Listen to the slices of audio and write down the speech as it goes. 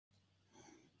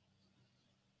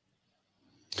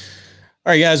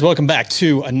All right, guys, welcome back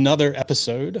to another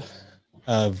episode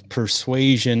of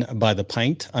Persuasion by the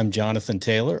Pint. I'm Jonathan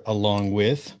Taylor, along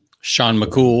with Sean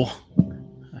McCool.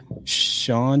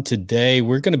 Sean. Today,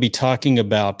 we're going to be talking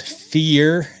about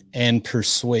fear and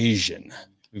persuasion.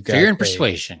 We've got fear and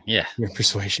persuasion. Yeah. Fear and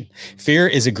persuasion. Fear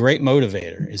is a great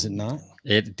motivator, is it not?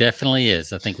 It definitely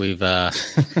is. I think we've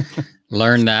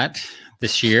learned that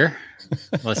this year.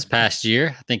 This past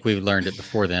year, I think we've learned it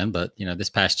before then, but this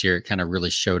past year it kind of really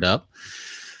showed up.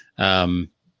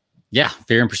 Yeah,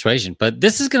 fear and persuasion. But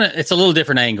this is it's a little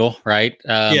different angle, right?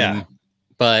 Yeah.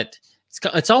 But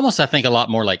it's almost, I think, a lot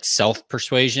more like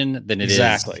self-persuasion than it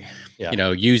is,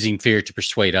 yeah. Using fear to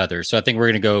persuade others. So I think we're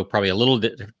going to go probably a little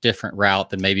different route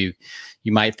than maybe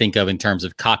you might think of in terms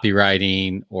of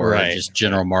copywriting or just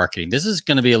general marketing. This is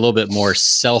going to be a little bit more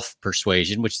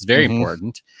self-persuasion, which is very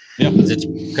important. Yep.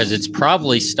 Because it's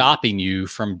probably stopping you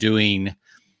from doing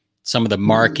some of the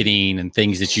marketing and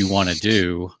things that you want to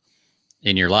do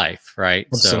in your life, right?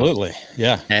 Absolutely.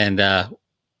 Yeah. And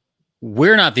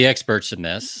we're not the experts in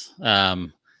this.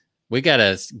 We got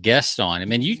a guest on. I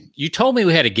mean, you told me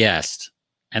we had a guest,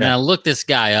 and then I looked this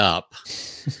guy up,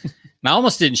 and I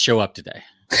almost didn't show up today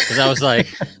because I was like,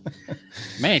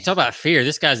 man, talk about fear.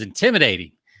 This guy's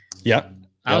intimidating. Yep.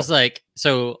 I was like,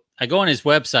 so I go on his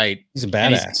website. He's a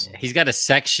badass. He's got a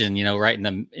section, right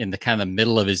in the kind of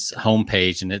middle of his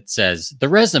homepage, and it says the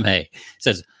resume. It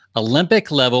says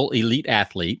Olympic level elite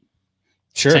athlete,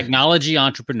 technology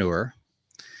entrepreneur.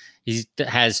 He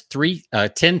has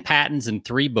 10 patents and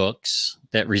 3 books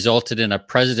that resulted in a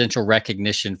presidential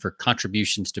recognition for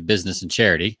contributions to business and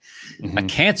charity, a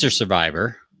cancer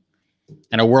survivor,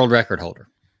 and a world record holder.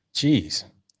 Jeez.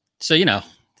 So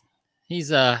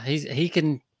he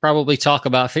can probably talk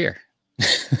about fear.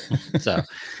 So,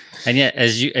 and yet,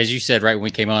 as you said right when we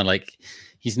came on, like,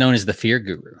 he's known as the fear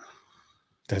guru.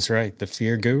 That's right, the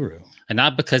fear guru, and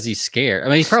not because he's scared. I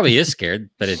mean, he probably is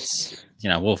scared, but it's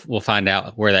we'll find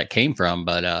out where that came from.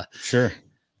 But sure,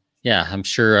 yeah, I'm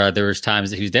sure there was times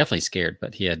that he was definitely scared,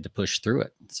 but he had to push through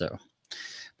it. So,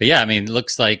 but yeah, I mean, it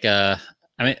looks like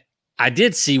I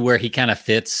did see where he kind of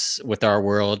fits with our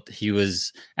world. He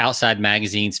was Outside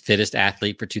Magazine's fittest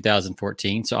athlete for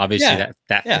 2014. So obviously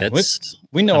that fits.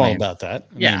 We know all about that.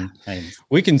 I mean,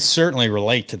 we can certainly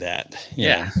relate to that.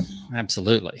 Yeah,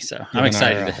 absolutely. So I'm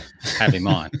excited to have him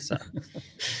on. So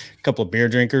a couple of beer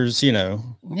drinkers, we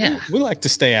like to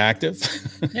stay active.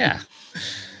 Yeah.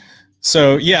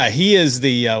 So yeah, he is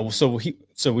the, so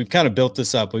we've kind of built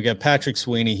this up. We got Patrick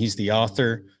Sweeney. He's the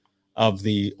author of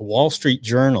the Wall Street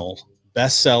Journal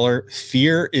bestseller,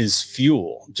 Fear is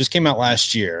Fuel. Just came out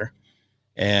last year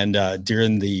and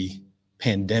during the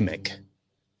pandemic.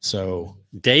 So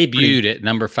debuted at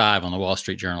number 5 on the Wall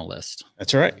Street Journal list.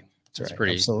 That's right. That's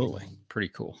Absolutely. Pretty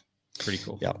cool. Pretty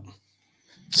cool. Yeah.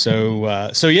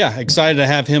 So yeah, excited to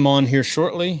have him on here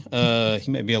shortly.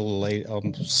 He may be a little late.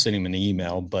 I'll send him an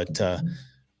email, but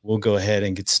we'll go ahead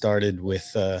and get started with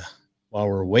while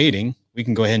we're waiting. We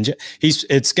can go ahead and he's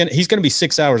going to be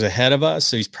 6 hours ahead of us.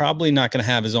 So he's probably not going to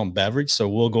have his own beverage. So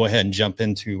we'll go ahead and jump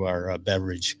into our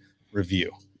beverage review.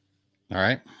 All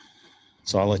right.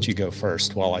 So I'll let you go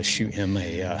first while I shoot him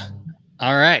a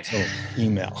all right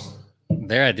email.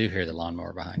 There, I do hear the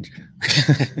lawnmower behind you.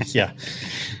 Yeah.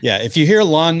 If you hear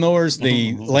lawnmowers,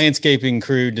 the landscaping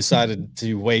crew decided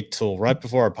to wait till right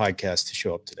before our podcast to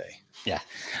show up today. Yeah.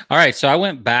 All right. So I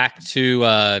went back to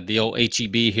the old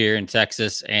HEB here in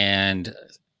Texas and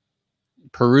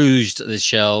perused the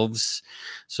shelves.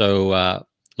 So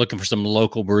looking for some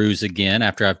local brews again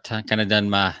after I've kind of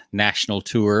done my national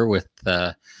tour with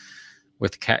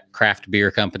Craft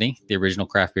Beer Company, the original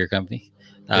Craft Beer Company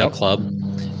club.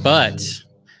 But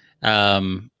I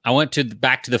went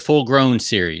back to the Full Grown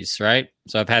series, right?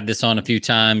 So I've had this on a few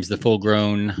times, the Full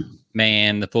Grown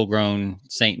Man, the Full Grown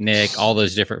Saint Nick, all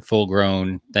those different full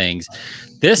grown things.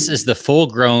 This is the Full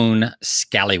Grown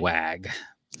Scallywag.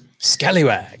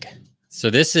 So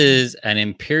this is an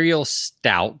Imperial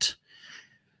Stout,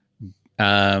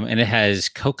 and it has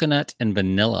coconut and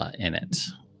vanilla in it.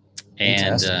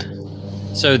 And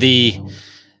so the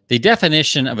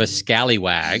definition of a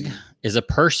scallywag is a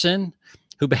person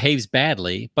who behaves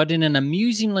badly, but in an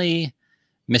amusingly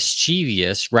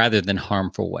mischievous rather than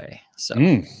harmful way.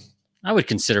 So I would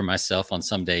consider myself on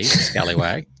some days a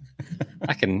scallywag.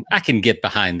 I can get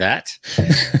behind that.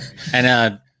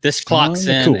 And this clocks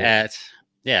in at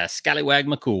Scallywag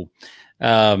McCool.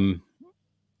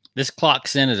 This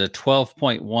clocks in at a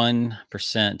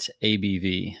 12.1%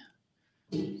 ABV.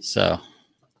 So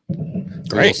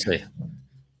great. We'll see.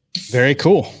 Very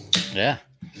cool. Yeah.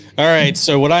 All right.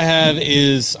 So what I have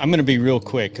is, I'm going to be real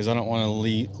quick because I don't want to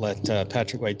let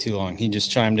Patrick wait too long. He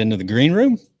just chimed into the green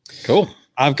room. Cool.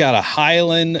 I've got a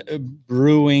Highland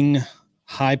Brewing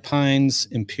High Pines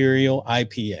Imperial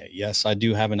IPA. Yes, I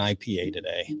do have an IPA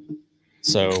today.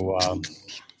 So,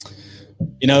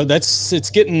 it's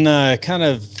getting kind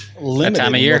of limited. That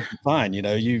time of year. Fine.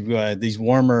 These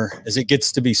warmer, as it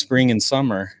gets to be spring and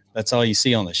summer, that's all you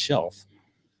see on the shelf.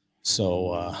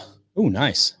 So,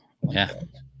 nice. Yeah.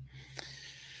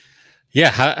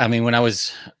 Yeah. I mean, when I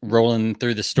was rolling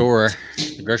through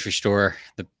the grocery store,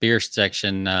 the beer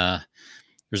section,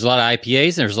 there's a lot of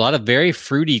IPAs and there's a lot of very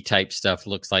fruity type stuff.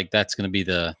 Looks like that's going to be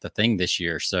the thing this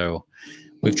year. So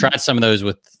we've tried some of those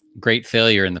with great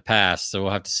failure in the past. So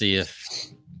we'll have to see if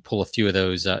pull a few of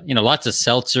those, lots of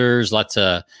seltzers, lots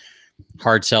of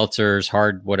hard seltzers,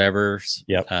 hard whatevers.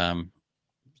 Yep.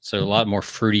 So a lot more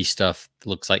fruity stuff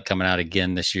looks like coming out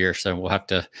again this year. So we'll have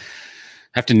to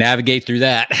navigate through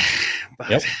that.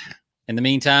 But in the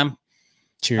meantime,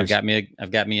 cheers. I've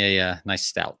got me a nice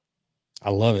stout.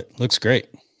 I love it. Looks great.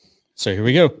 So here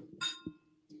we go.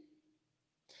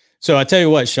 So I tell you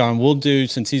what, Sean,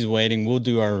 since he's waiting, we'll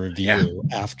do our review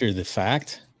after the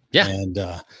fact. Yeah. And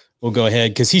we'll go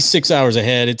ahead because he's 6 hours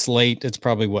ahead. It's late. It's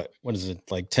probably what is it,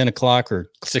 like 10 o'clock or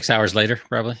 6 hours later,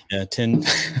 probably. Yeah, 10.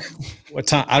 What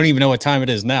time? I don't even know what time it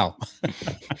is now.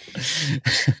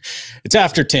 It's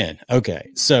after 10. Okay.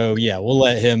 So yeah, we'll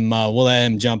let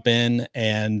him jump in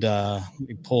and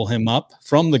we pull him up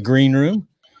from the green room.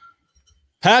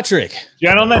 Patrick.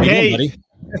 Gentlemen, hey.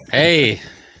 Hey.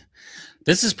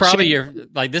 This is probably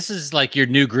this is like your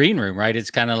new green room, right?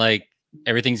 It's kind of like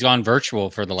everything's gone virtual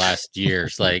for the last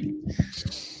years. Like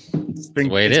it's the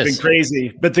way it is. It's been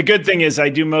crazy. But the good thing is I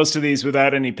do most of these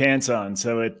without any pants on.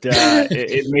 So it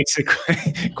it makes it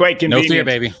quite convenient. No fear,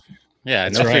 baby. Yeah,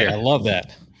 that's right. I love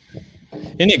that.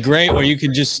 Isn't it great where you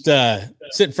can just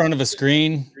sit in front of a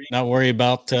screen, not worry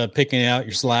about picking out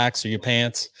your slacks or your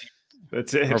pants?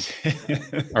 That's it.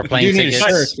 Or playing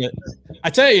tickets. I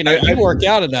tell you, you work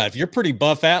out enough. You're a pretty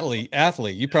buff athlete.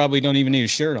 You probably don't even need a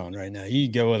shirt on right now. You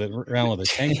go around with a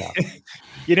tank top.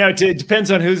 It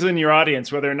depends on who's in your audience,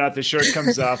 whether or not the shirt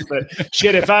comes off. But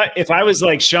shit, if I was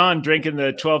like Sean drinking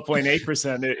the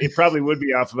 12.8%, it probably would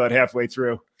be off about halfway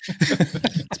through.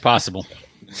 It's possible.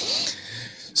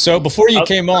 So before you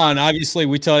came on, obviously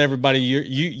we tell everybody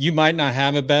you might not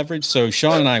have a beverage. So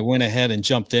Sean and I went ahead and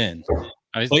jumped in.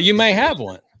 But you may have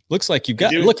one. Looks like you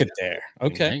got. Look at there.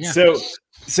 Okay.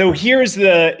 So here's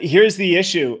the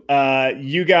issue.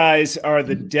 You guys are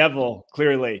the devil,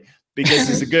 clearly, because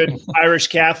as a good Irish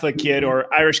Catholic kid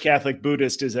or Irish Catholic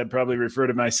Buddhist, as I'd probably refer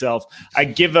to myself, I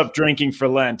give up drinking for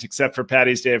Lent, except for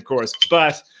Paddy's Day, of course.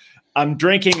 But I'm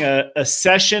drinking a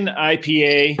session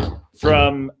IPA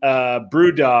from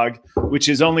BrewDog, which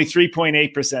is only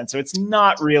 3.8%. So it's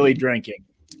not really drinking.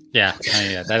 Yeah.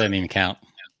 That doesn't even count.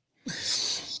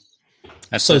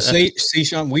 See,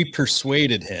 Sean, we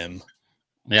persuaded him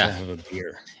to have a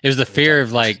beer. It was the fear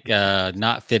of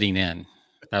not fitting in.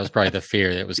 That was probably the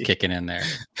fear that was kicking in there.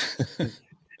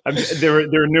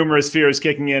 There are numerous fears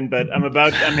kicking in, but I'm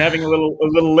having a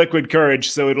little liquid courage,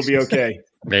 so it'll be okay.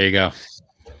 There you go.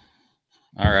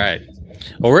 All right.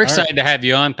 Well, we're excited to have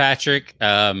you on, Patrick.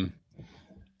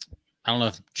 I don't know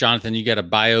if Jonathan, you got a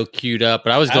bio queued up,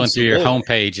 but I was going through your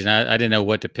homepage and I didn't know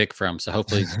what to pick from. So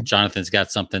hopefully Jonathan's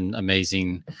got something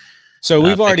amazing. So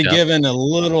we've already given a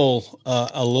little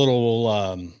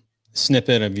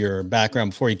snippet of your background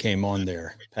before you came on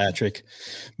there, Patrick,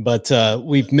 but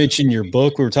we've mentioned your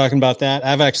book. We were talking about that.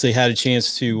 I've actually had a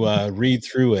chance to read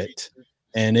through it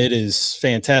and it is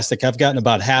fantastic. I've gotten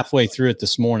about halfway through it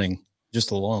this morning just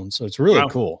alone. So it's really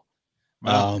cool.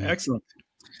 Wow. Excellent.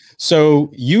 So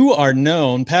you are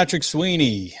known, Patrick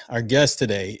Sweeney, our guest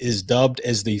today, is dubbed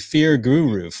as the fear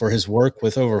guru for his work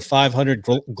with over 500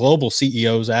 global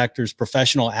CEOs, actors,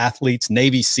 professional athletes,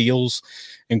 Navy SEALs,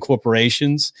 and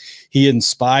corporations. He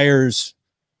inspires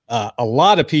a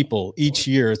lot of people each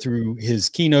year through his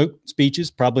keynote speeches.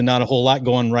 Probably not a whole lot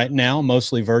going right now,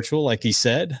 mostly virtual, like he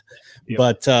said. Yep.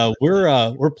 But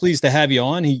we're pleased to have you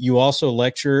on. You also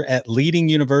lecture at leading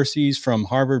universities from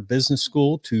Harvard Business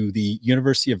School to the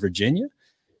University of Virginia.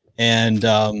 And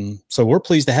so we're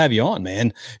pleased to have you on,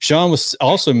 man. Sean was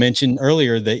also mentioned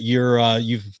earlier that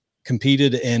you've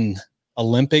competed in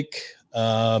Olympic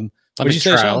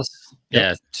trials.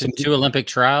 Yeah, two Olympic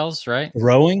trials, right?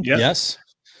 Rowing, yes.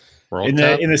 In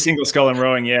the single scull and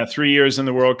rowing, 3 years in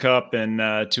the World Cup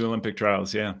and 2 Olympic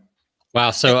trials, yeah.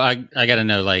 Wow, so I got to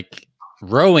know,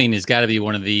 rowing has got to be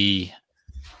one of the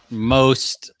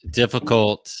most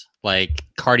difficult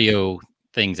cardio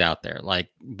things out there. Like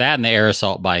that and the air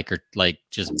assault bike are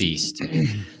just beast.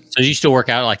 So So do you still work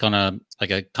out like on a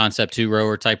concept 2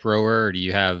 rower type rower, or do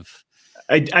you have?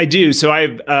 I do. So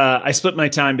I split my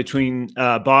time between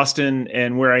Boston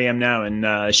and where I am now in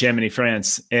Chamonix,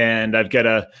 France. And I've got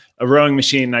a rowing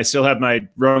machine. I still have my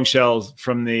rowing shells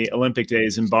from the Olympic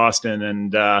days in Boston.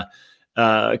 And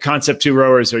concept 2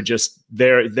 rowers are just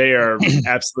they are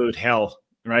absolute hell.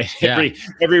 Right. Yeah.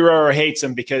 Every rower hates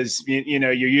them because,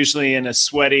 you're usually in a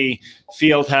sweaty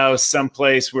field house,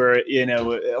 someplace where,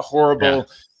 horrible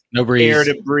no breeze, air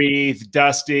to breathe,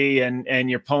 dusty, and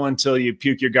you're pulling till you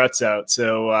puke your guts out.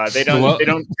 So they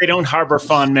don't harbor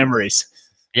fond memories.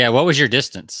 Yeah. What was your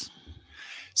distance?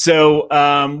 So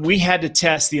we had to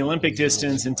test the Olympic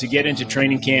distance, and to get into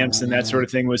training camps and that sort of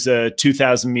thing was a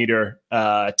 2,000 meter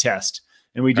test.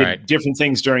 And we did different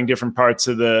things during different parts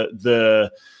of the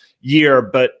year,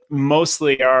 but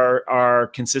mostly our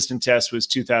consistent test was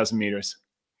 2,000 meters.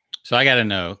 So I got to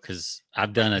know, because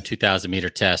I've done a 2,000 meter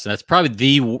test, and that's probably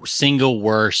the single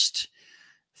worst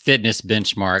fitness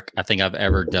benchmark I think I've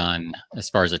ever done as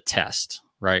far as a test,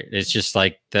 right? It's just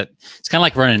like that. It's kind of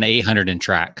like running an 800 in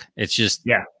track. It's just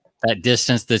that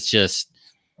distance it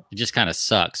just kind of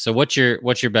sucks. So what's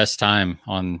your best time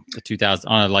on the 2,000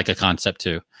 on like a concept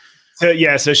 2?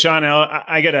 So Sean,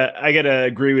 I gotta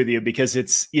agree with you, because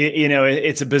it's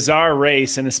it's a bizarre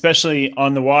race, and especially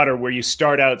on the water where you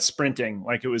start out sprinting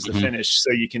like it was the finish,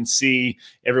 so you can see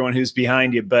everyone who's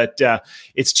behind you. But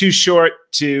it's too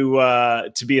short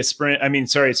to be a sprint. I mean,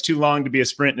 sorry, it's too long to be a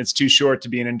sprint, and it's too short to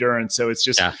be an endurance. So it's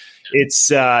just it's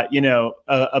a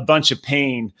bunch of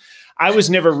pain. I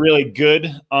was never really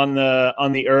good on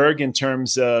the erg in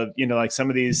terms of, like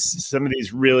some of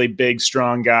these really big,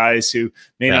 strong guys who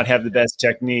may not have the best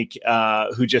technique,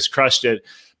 who just crushed it.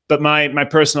 But my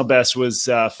personal best was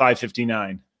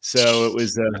 5:59. So it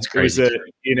was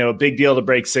a big deal to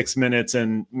break 6 minutes.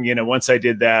 And, once I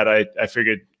did that, I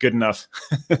figured good enough.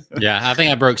 Yeah. I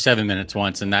think I broke 7 minutes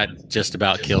once, and that just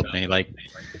about killed me. Like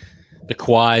the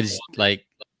quads, like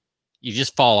you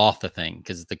just fall off the thing,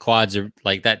 because the quads are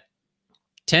like that.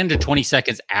 10 to 20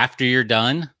 seconds after you're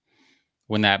done,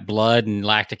 when that blood and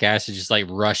lactic acid just like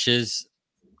rushes,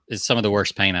 is some of the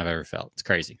worst pain I've ever felt. It's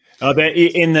crazy.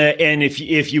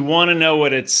 If you want to know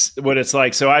what it's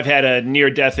like, so I've had a near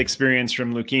death experience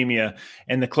from leukemia,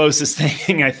 and the closest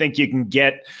thing I think you can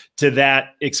get to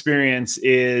that experience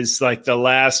is like the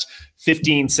last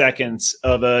 15 seconds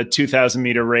of a 2,000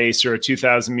 meter race or a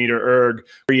 2,000 meter erg,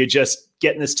 where you just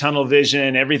getting this tunnel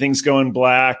vision, everything's going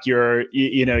black.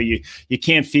 You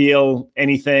can't feel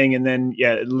anything. And then,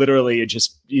 literally you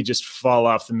just fall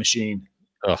off the machine.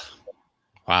 Oh,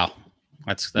 wow.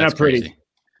 That's not crazy. Pretty.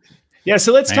 Yeah.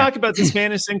 So let's talk about the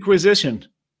Spanish Inquisition.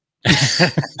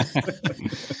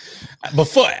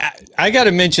 Before I got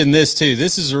to mention this too.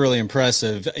 This is really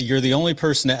impressive. You're the only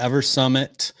person to ever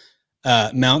summit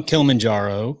Mount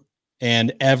Kilimanjaro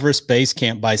and Everest Base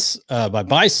Camp by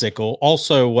bicycle.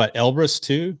 Also, Elbrus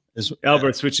too?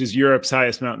 Elbrus, which is Europe's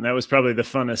highest mountain. That was probably the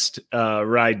funnest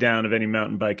ride down of any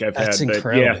mountain bike I've had. That's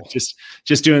incredible. But yeah,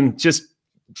 just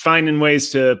finding ways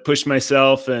to push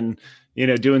myself, and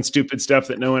doing stupid stuff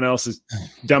that no one else is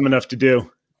dumb enough to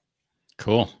do.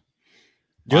 Cool.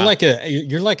 You're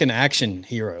you're like an action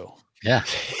hero. Yeah.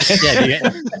 Yeah.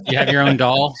 Do you have your own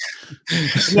doll?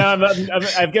 No,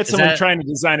 I've got someone trying to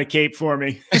design a cape for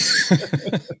me.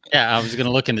 Yeah, I was going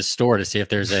to look in the store to see if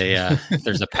there's a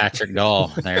Patrick doll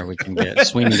there we can get.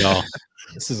 Sweeney doll.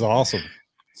 This is awesome.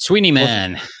 Sweeney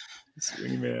man.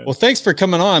 Well, thanks for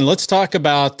coming on. Let's talk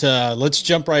about, let's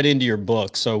jump right into your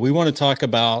book. So we want to talk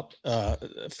about,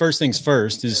 first things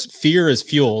first is Fear is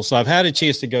Fuel. So I've had a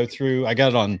chance to go through, I got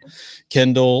it on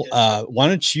Kindle. Why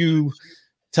don't you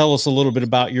tell us a little bit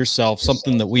about yourself,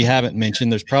 something that we haven't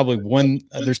mentioned. There's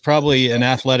probably an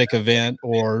athletic event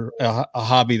or a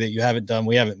hobby that you haven't done,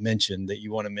 we haven't mentioned, that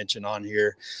you want to mention on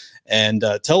here. And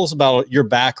tell us about your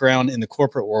background in the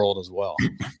corporate world as well.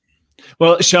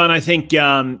 Well, Sean, I think,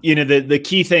 the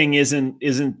key thing isn't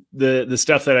the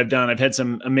stuff that I've done. I've had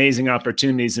some amazing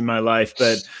opportunities in my life,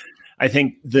 but I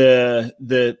think the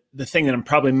thing that I'm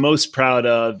probably most proud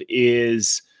of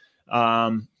is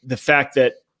the fact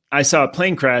that I saw a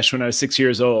plane crash when I was 6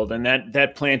 years old, and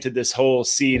that planted this whole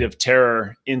seed of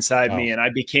terror inside me. And I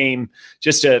became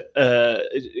just a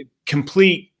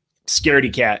complete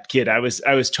scaredy cat kid. I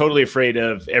was totally afraid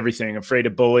of everything, afraid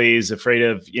of bullies, afraid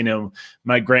of,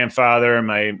 my grandfather,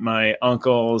 my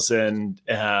uncles. And,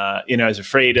 I was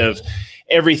afraid of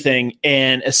everything,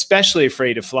 and especially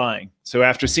afraid of flying. So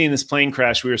after seeing this plane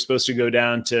crash, we were supposed to go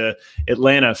down to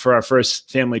Atlanta for our first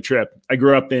family trip. I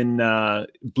grew up in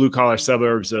blue collar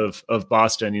suburbs of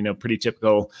Boston, pretty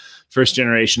typical first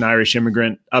generation Irish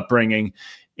immigrant upbringing.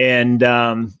 And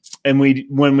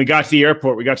when we got to the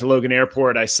airport, we got to Logan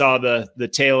Airport, I saw the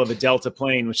tail of a Delta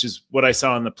plane, which is what I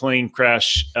saw in the plane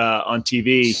crash on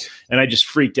TV, and I just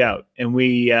freaked out. And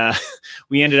we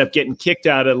ended up getting kicked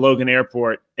out of Logan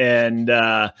Airport, and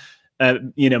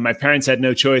my parents had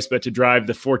no choice but to drive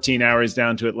the 14 hours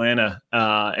down to Atlanta,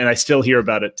 and I still hear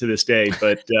about it to this day.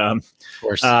 But of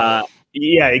course.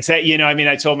 Yeah, exactly.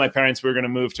 I told my parents we were going to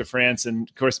move to France, and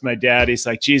of course, my dad, he's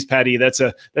like, "Geez, Patty, that's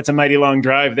a mighty long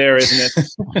drive there, isn't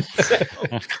it?"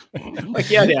 I'm like,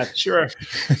 "Yeah, Dad, sure."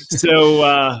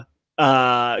 So,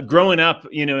 growing up,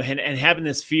 and having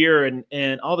this fear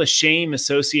and all the shame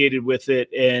associated with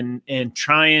it, and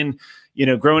trying,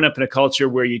 growing up in a culture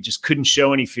where you just couldn't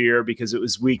show any fear because it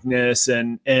was weakness,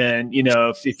 and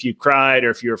if you cried or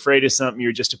if you were afraid of something,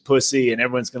 you're just a pussy, and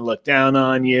everyone's going to look down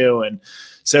on you, and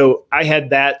so I had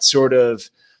that sort of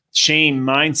shame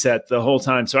mindset the whole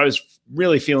time. So I was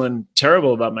really feeling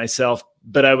terrible about myself,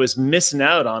 but I was missing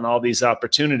out on all these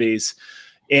opportunities.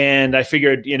 And I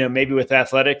figured, maybe with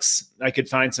athletics, I could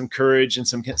find some courage and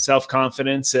some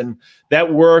self-confidence. And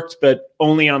that worked, but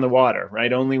only on the water,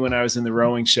 right? Only when I was in the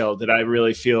rowing show did I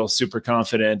really feel super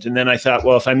confident. And then I thought,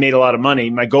 well, if I made a lot of money,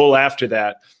 my goal after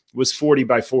that was 40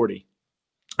 by 40.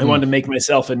 I wanted to make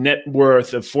myself a net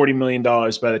worth of $40 million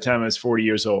by the time I was 40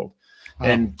 years old. Wow.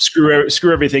 And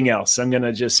screw everything else. I'm going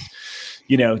to just,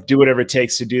 do whatever it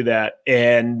takes to do that.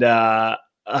 And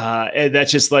that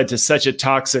just led to such a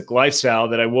toxic lifestyle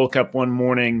that I woke up one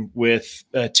morning with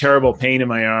a terrible pain in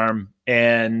my arm,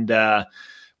 and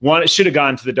should have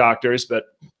gone to the doctors, but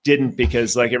didn't,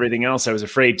 because like everything else, I was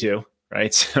afraid to.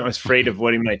 Right. So I was afraid of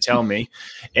what he might tell me,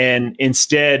 and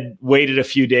instead waited a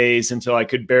few days until I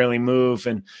could barely move,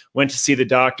 and went to see the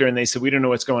doctor, and they said, "We don't know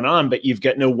what's going on, but you've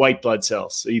got no white blood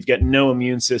cells. So you've got no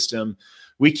immune system.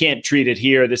 We can't treat it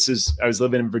here." I was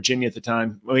living in Virginia at the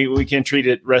time. We can't treat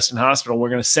it at Reston Hospital. We're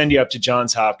going to send you up to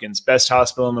Johns Hopkins, best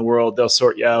hospital in the world. They'll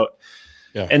sort you out.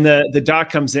 Yeah. And the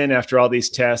doc comes in after all these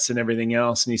tests and everything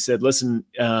else, and he said, "Listen,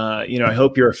 I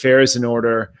hope your affairs in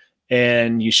order,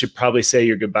 and you should probably say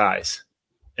your goodbyes."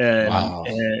 And, wow.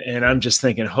 and I'm just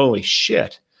thinking, holy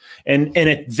shit. And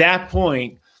at that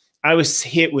point, I was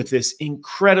hit with this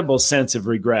incredible sense of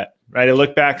regret, right? I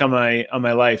look back on my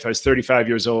life. I was 35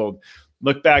 years old,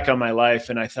 look back on my life,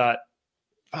 and I thought,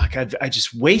 fuck, I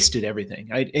just wasted everything.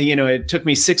 It took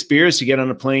me 6 beers to get on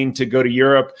a plane to go to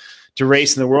Europe to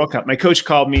race in the World Cup. My coach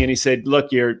called me and he said,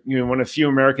 "Look, you're one of the few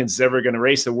Americans that's ever going to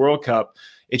race the World Cup.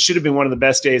 It should have been one of the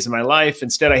best days of my life.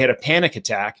 Instead, I had a panic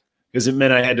attack because it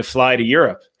meant I had to fly to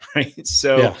Europe." Right.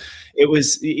 So yeah. It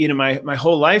was, my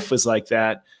whole life was like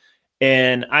that.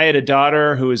 And I had a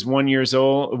daughter who was 1 year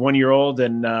old,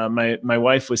 and my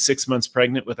wife was 6 months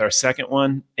pregnant with our second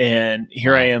one. And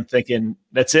here I am thinking,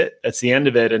 that's it. That's the end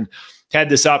of it. And had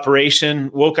this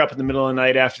operation, woke up in the middle of the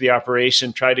night after the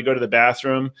operation, tried to go to the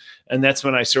bathroom. And that's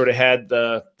when I sort of had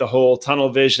the whole tunnel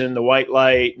vision, the white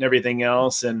light and everything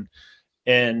else, and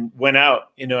went out,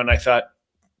 and I thought,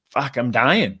 fuck, I'm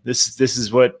dying. This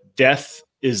is what death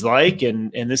is like.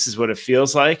 And this is what it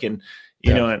feels like. And,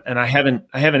 and I haven't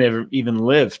ever even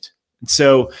lived. And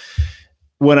so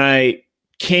when I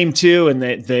came to, and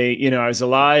I was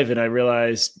alive, and I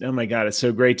realized, oh my God, it's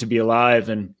so great to be alive.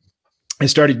 And I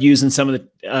started using some of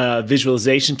the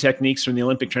visualization techniques from the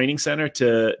Olympic Training Center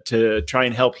to try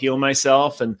and help heal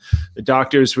myself. And the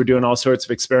doctors were doing all sorts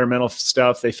of experimental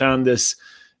stuff. They found this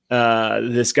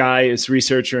guy, this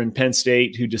researcher in Penn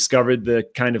State, who discovered the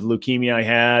kind of leukemia I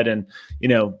had. And,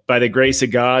 by the grace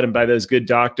of God and by those good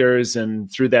doctors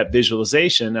and through that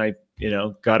visualization, I,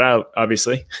 got out,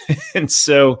 obviously. And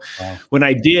so when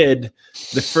I did,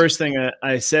 the first thing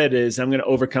I said is, I'm going to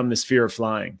overcome this fear of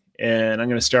flying, and I'm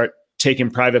going to start taking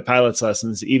private pilot's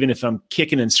lessons, even if I'm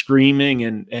kicking and screaming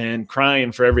and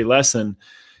crying for every lesson.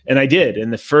 And I did.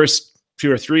 And the first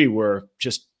 2 or 3 were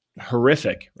just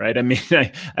horrific, right? I mean,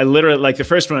 I literally, like the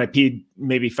first one, I peed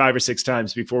maybe 5 or 6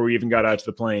 times before we even got out to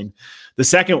the plane. The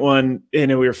second one,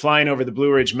 we were flying over the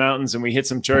Blue Ridge Mountains, and we hit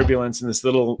some turbulence in this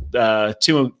little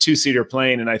two-seater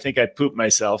plane, and I think I pooped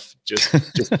myself just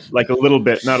like a little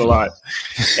bit, not a lot.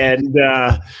 And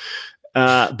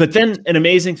but then an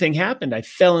amazing thing happened. I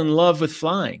fell in love with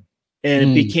flying.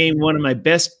 And it became one of my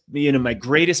best, my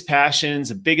greatest passions,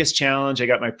 the biggest challenge. I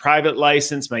got my private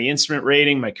license, my instrument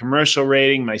rating, my commercial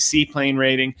rating, my seaplane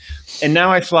rating. And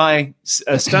now I fly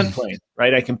a stunt plane,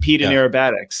 right? I compete in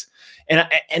aerobatics. And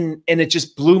it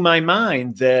just blew my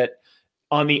mind that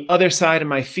on the other side of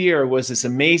my fear was this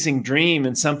amazing dream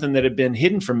and something that had been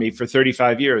hidden from me for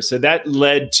 35 years. So that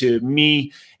led to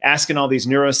me asking all these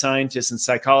neuroscientists and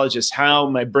psychologists how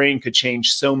my brain could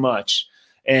change so much.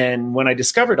 And when I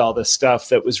discovered all this stuff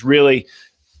that was really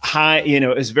high,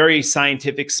 is very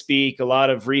scientific speak, a lot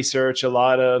of research, a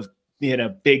lot of,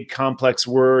 big complex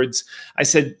words. I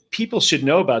said, people should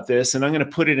know about this, and I'm going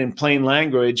to put it in plain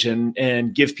language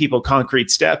and give people concrete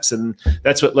steps. And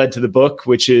that's what led to the book,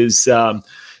 which is,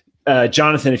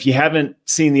 Jonathan, if you haven't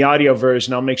seen the audio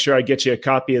version, I'll make sure I get you a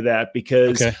copy of that,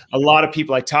 because a lot of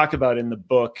people I talk about in the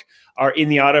book are in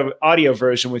the audio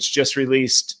version, which just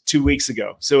released 2 weeks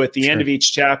ago. So at the end of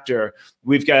each chapter,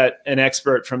 we've got an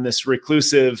expert from this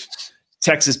reclusive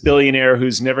Texas billionaire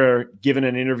who's never given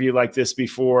an interview like this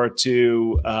before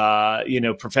to,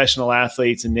 professional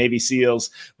athletes and Navy SEALs.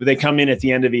 But they come in at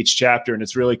the end of each chapter, and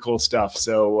it's really cool stuff.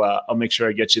 So I'll make sure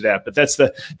I get you that. But that's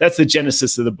the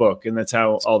genesis of the book, and that's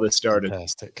how all this started.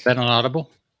 Fantastic. Is that on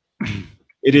Audible?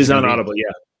 It is on Audible,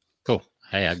 yeah. Cool.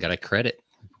 Hey, I've got a credit.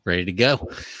 Ready to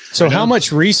go. So how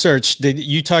much research did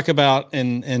you talk about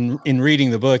in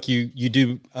reading the book? You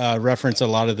do reference a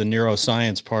lot of the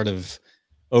neuroscience part of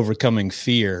overcoming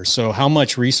fear. So how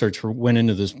much research went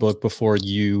into this book before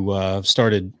you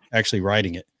started actually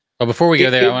writing it? Well, before we go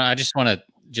there, I just want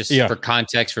to, for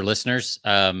context for listeners,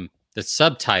 the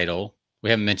subtitle,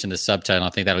 we haven't mentioned the subtitle. I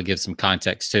think that'll give some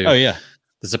context too. Oh yeah.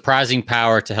 The surprising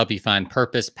power to help you find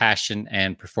purpose, passion,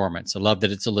 and performance. I love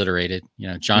that it's alliterated.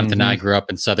 Jonathan and I grew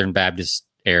up in Southern Baptist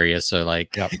area. So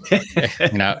like,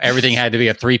 everything had to be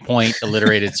a 3-point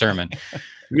alliterated sermon.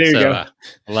 There you go.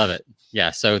 I love it.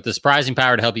 Yeah. So the surprising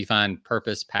power to help you find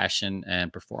purpose, passion,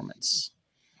 and performance.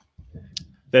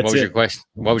 What was your question?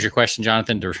 What was your question,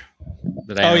 Jonathan? Talk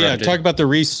about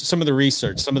some of the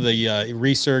research in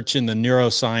the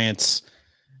neuroscience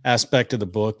aspect of the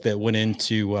book that went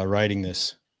into writing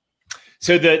this.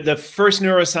 So the first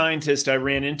neuroscientist I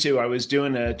ran into, I was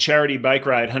doing a charity bike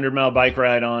ride, 100-mile bike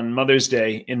ride on Mother's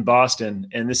Day in Boston.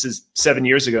 And this is 7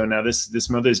 years ago now, this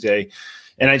Mother's Day.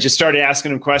 And I just started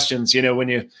asking him questions. When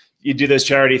you do those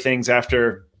charity things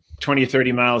after 20 or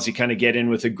 30 miles, you kind of get in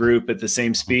with a group at the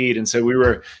same speed. And so we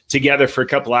were together for a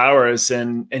couple hours,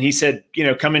 and he said,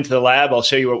 come into the lab, I'll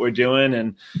show you what we're doing.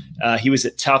 And he was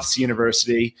at Tufts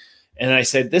University. And I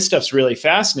said, this stuff's really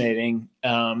fascinating.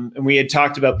 And we had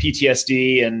talked about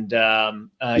PTSD,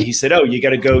 and he said, oh, you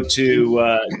got to go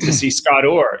to see Scott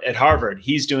Orr at Harvard.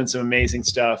 He's doing some amazing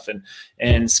stuff.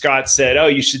 And Scott said, oh,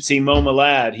 you should see Mo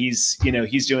Malad. He's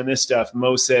doing this stuff.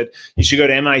 Mo said, you should go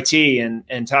to MIT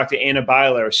and talk to Anna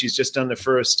Byler. She's just done the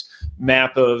first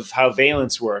map of how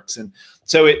valence works. And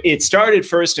so it started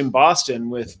first in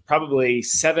Boston with probably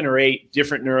 7 or 8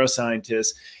 different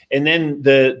neuroscientists. And then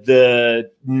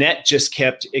the net just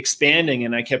kept expanding,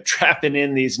 and I kept trapping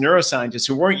in these neuroscientists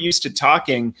who weren't used to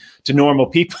talking to normal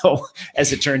people,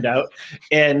 as it turned out.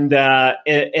 And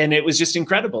it was just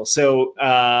incredible. So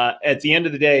at the end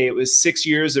of the day, it was 6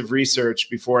 years of research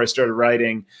before I started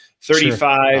writing,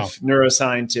 35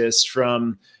 neuroscientists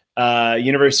from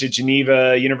University of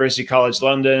Geneva, University College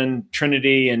London,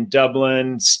 Trinity and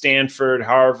Dublin, Stanford,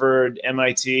 Harvard,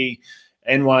 MIT,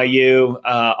 NYU,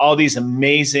 all these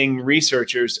amazing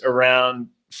researchers around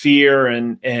fear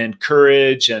and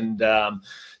courage. And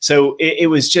so it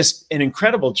was just an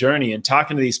incredible journey, and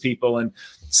talking to these people. And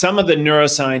some of the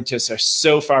neuroscientists are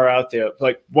so far out there.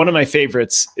 Like, one of my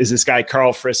favorites is this guy,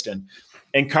 Carl Friston.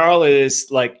 And Carl is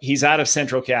like, he's out of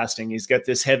central casting. He's got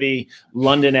this heavy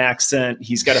London accent.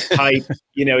 He's got a pipe,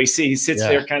 he sits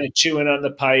there kind of chewing on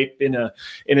the pipe in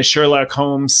a Sherlock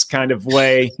Holmes kind of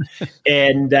way.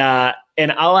 And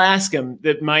I'll ask him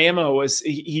that my MO was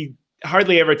he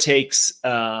hardly ever takes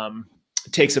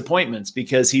appointments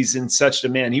because he's in such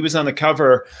demand. He was on the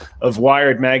cover of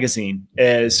Wired magazine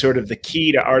as sort of the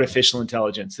key to artificial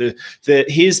intelligence.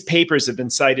 His papers have been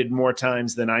cited more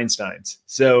times than Einstein's.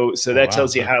 So that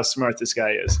tells you how smart this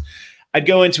guy is. I'd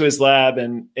go into his lab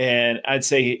and I'd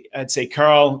say,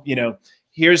 Carl,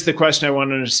 here's the question I want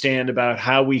to understand about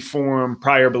how we form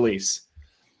prior beliefs.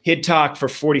 He'd talk for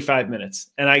 45 minutes,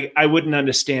 and I wouldn't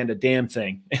understand a damn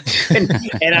thing.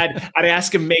 and I'd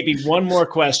ask him maybe one more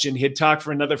question. He'd talk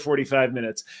for another 45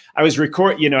 minutes. I've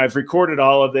recorded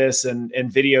all of this and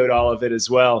videoed all of it as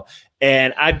well.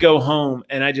 And I'd go home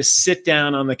and I just sit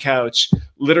down on the couch,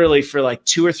 literally for like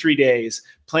 2 or 3 days,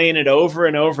 playing it over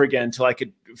and over again until I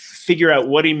could figure out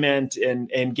what he meant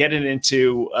and get it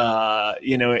into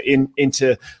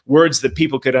into words that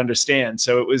people could understand.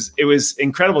 So it was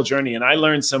incredible journey, and I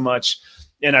learned so much,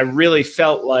 and I really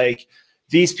felt like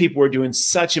these people were doing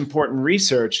such important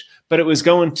research, but it was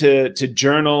going to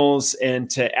journals and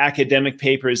to academic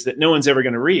papers that no one's ever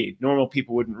going to read. Normal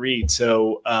people wouldn't read.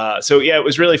 So yeah, it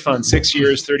was really fun. 6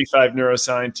 years, 35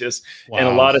 neuroscientists, and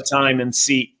a lot of time in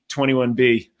seat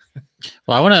 21B.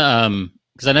 Well, I want to,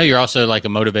 because I know you're also like a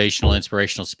motivational,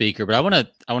 inspirational speaker, but I want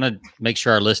to make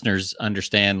sure our listeners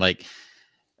understand, like,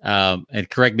 and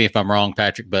correct me if I'm wrong,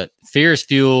 Patrick, but Fear is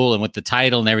Fuel, and with the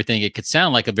title and everything, it could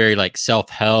sound like a very like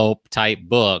self-help type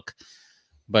book,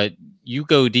 but you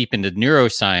go deep into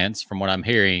neuroscience from what I'm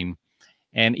hearing.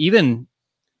 And even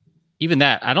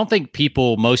that, I don't think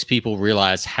most people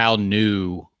realize how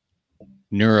new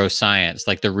neuroscience,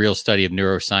 like the real study of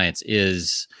neuroscience,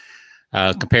 is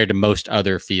compared to most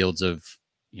other fields of,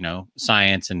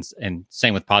 science, and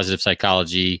same with positive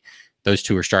psychology. Those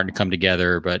two are starting to come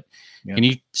together. But can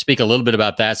you speak a little bit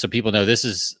about that so people know this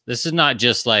is not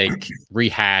just like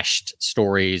rehashed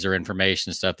stories or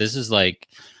information stuff. This is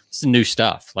new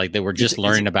stuff, like that we're just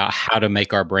learning about how to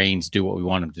make our brains do what we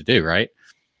want them to do, right?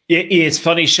 It's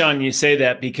funny, Sean, you say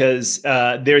that, because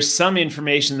there's some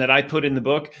information that I put in the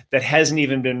book that hasn't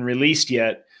even been released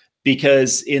yet,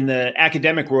 because in the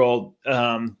academic world,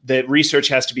 the research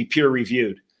has to be peer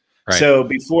reviewed. Right. So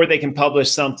before they can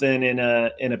publish something in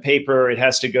a paper, it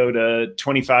has to go to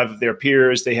 25 of their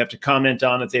peers. They have to comment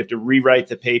on it. They have to rewrite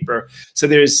the paper. So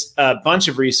there's a bunch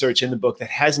of research in the book that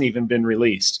hasn't even been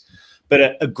released.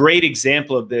 But a great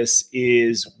example of this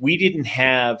is we didn't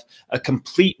have a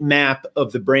complete map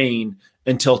of the brain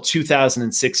until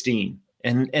 2016.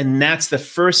 And that's the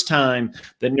first time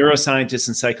that neuroscientists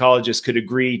and psychologists could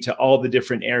agree to all the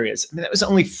different areas. I mean, that was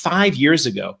only 5 years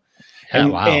ago.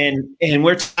 And, wow. and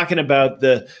we're talking about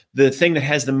the thing that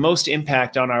has the most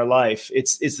impact on our life.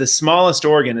 It's the smallest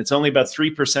organ. It's only about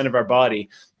 3% of our body,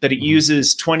 but it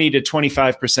uses 20 to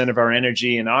 25% of our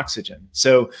energy and oxygen.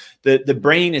 So the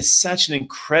brain is such an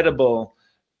incredible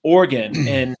organ,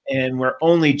 and we're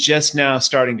only just now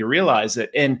starting to realize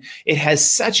it. And it has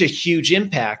such a huge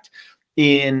impact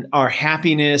in our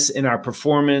happiness, in our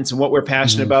performance, and what we're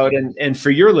passionate about. And for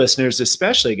your listeners,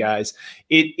 especially, guys,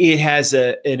 it has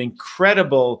an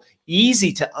incredible,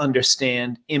 easy to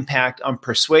understand impact on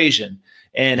persuasion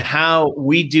and how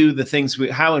we do the things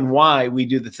how and why we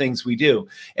do the things we do.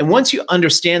 And once you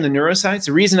understand the neuroscience,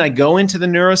 the reason I go into the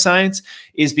neuroscience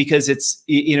is because it's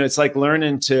like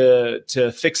learning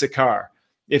to fix a car.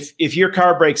 If your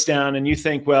car breaks down and you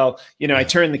think, well, I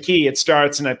turn the key, it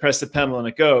starts, and I press the pedal and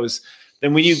it goes,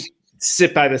 then when you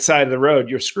sit by the side of the road,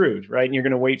 you're screwed, right? And you're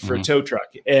going to wait for a tow truck.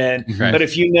 But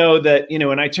if you know that,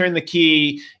 when I turn the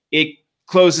key, it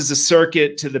closes a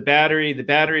circuit to the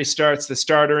battery starts the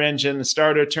starter engine, the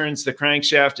starter turns the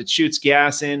crankshaft, it shoots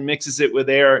gas in, mixes it with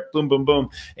air, boom, boom, boom.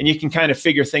 And you can kind of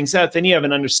figure things out. Then you have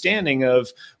an understanding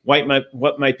of what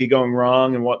might be going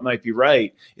wrong and what might be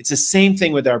right. It's the same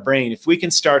thing with our brain. If we can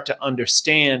start to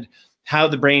understand how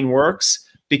the brain works,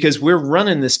 because we're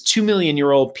running this 2 million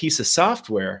year old piece of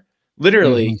software,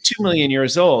 literally 2 million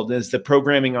years old, is the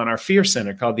programming on our fear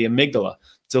center called the amygdala.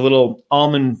 It's a little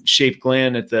almond-shaped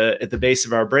gland at the base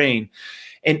of our brain.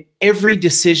 And every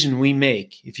decision we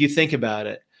make, if you think about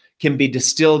it, can be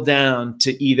distilled down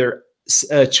to either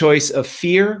a choice of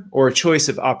fear or a choice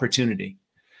of opportunity.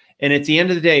 And at the end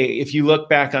of the day, if you look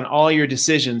back on all your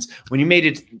decisions, when you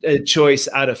made a choice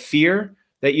out of fear,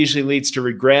 that usually leads to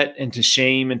regret and to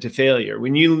shame and to failure.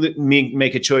 When you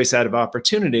make a choice out of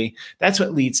opportunity, that's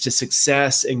what leads to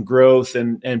success and growth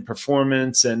and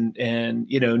performance and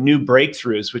new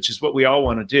breakthroughs, which is what we all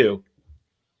want to do.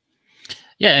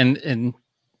 Yeah, and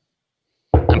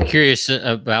I'm curious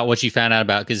about what you found out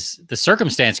about, because the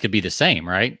circumstance could be the same,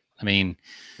 right? I mean,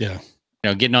 yeah,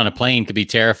 getting on a plane could be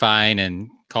terrifying and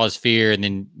cause fear, and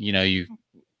then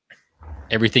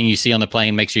everything you see on the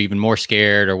plane makes you even more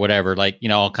scared or whatever,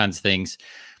 all kinds of things.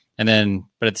 And then,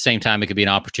 but at the same time, it could be an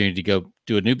opportunity to go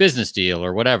do a new business deal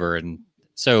or whatever. And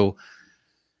so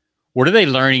what are they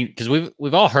learning? Because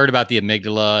we've all heard about the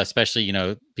amygdala, especially,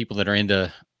 people that are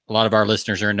into, a lot of our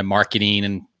listeners are into marketing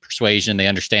and persuasion. They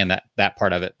understand that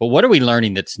part of it. But what are we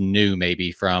learning that's new,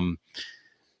 maybe from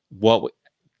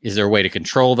is there a way to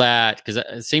control that? Because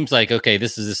it seems like, okay,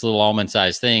 this is this little almond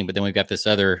sized thing, but then we've got this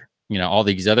other, all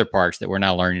these other parts that we're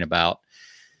now learning about.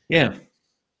 Yeah.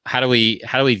 How do we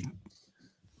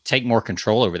take more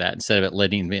control over that instead of it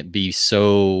letting it be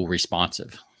so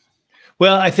responsive?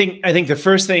 Well, I think the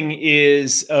first thing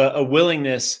is a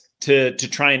willingness to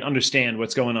try and understand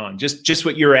what's going on. Just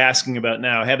what you're asking about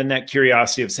now, having that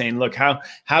curiosity of saying, look, how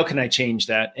can I change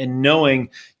that? And knowing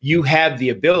you have the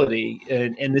ability,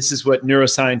 and this is what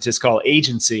neuroscientists call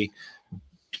agency.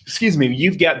 Excuse me,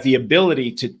 you've got the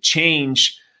ability to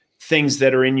change things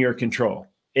that are in your control.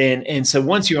 And so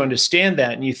once you understand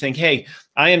that and you think, hey,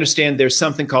 I understand there's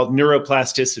something called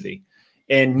neuroplasticity.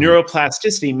 And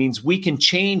neuroplasticity means we can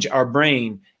change our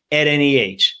brain at any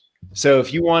age. So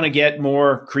if you want to get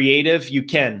more creative, you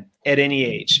can at any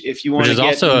age. If you want to get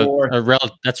also more,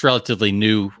 that's relatively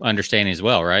new understanding as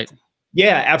well, right?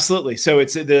 Yeah, absolutely. So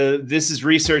this is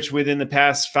research within the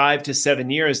past 5 to 7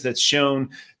 years that's shown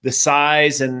the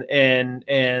size and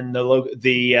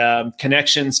the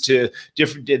connections to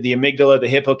the amygdala, the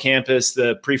hippocampus,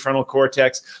 the prefrontal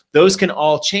cortex, those can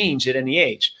all change at any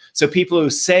age. So people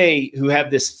who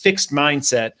have this fixed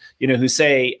mindset, who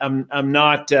say, I'm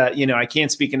not, I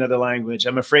can't speak another language,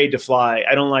 I'm afraid to fly,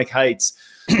 I don't like heights,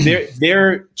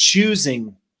 they're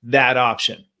choosing that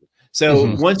option.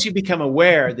 So once you become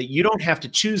aware that you don't have to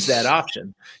choose that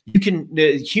option,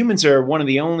 humans are one of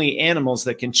the only animals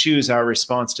that can choose our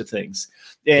response to things.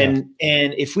 And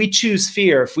if we choose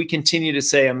fear, if we continue to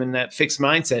say, I'm in that fixed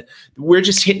mindset, we're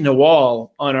just hitting a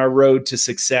wall on our road to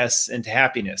success and to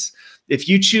happiness. If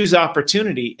you choose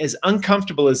opportunity, as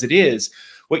uncomfortable as it is,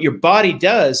 what your body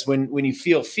does when you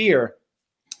feel fear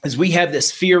is we have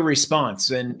this fear response,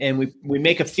 and we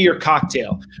make a fear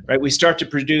cocktail, right? We start to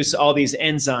produce all these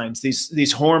enzymes,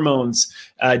 these hormones,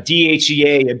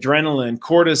 DHEA, adrenaline,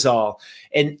 cortisol,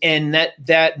 and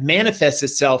that manifests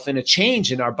itself in a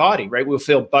change in our body, right? We'll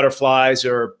feel butterflies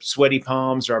or sweaty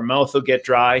palms, or our mouth will get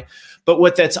dry. But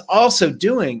what that's also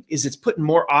doing is it's putting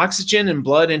more oxygen and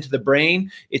blood into the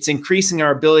brain. It's increasing our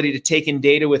ability to take in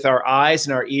data with our eyes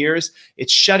and our ears.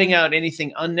 It's shutting out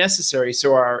anything unnecessary.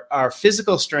 So our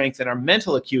physical strength and our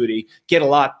mental acuity get a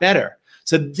lot better.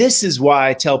 So this is why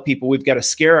I tell people we've got to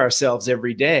scare ourselves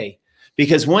every day,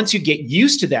 because once you get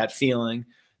used to that feeling,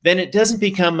 then it doesn't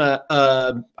become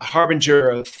a harbinger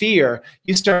of fear.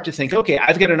 You start to think, okay,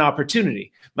 I've got an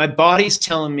opportunity. My body's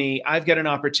telling me I've got an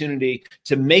opportunity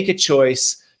to make a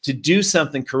choice, to do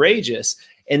something courageous.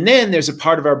 And then there's a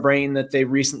part of our brain that they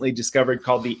recently discovered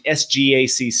called the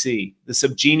SGACC, the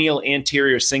subgenial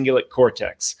anterior cingulate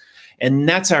cortex. And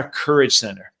that's our courage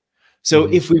center. So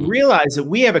if we realize that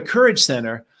we have a courage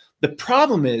center, the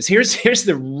problem is, here's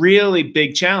the really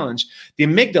big challenge. The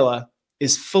amygdala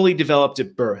is fully developed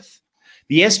at birth.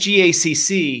 The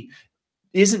SGACC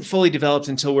isn't fully developed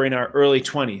until we're in our early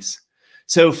 20s.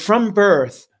 So from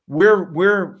birth,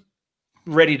 we're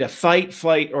ready to fight,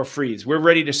 flight, or freeze. We're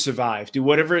ready to survive, do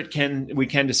whatever we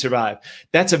can to survive.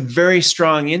 That's a very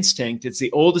strong instinct. It's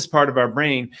the oldest part of our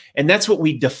brain, and that's what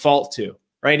we default to,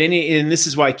 right? And this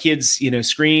is why kids,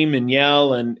 scream and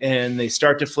yell and they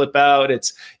start to flip out.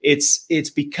 It's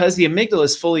because the amygdala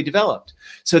is fully developed.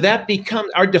 So that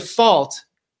becomes our default,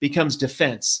 becomes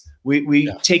defense.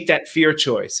 We take that fear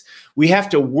choice. We have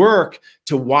to work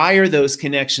to wire those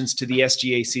connections to the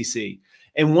SGACC.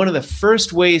 And one of the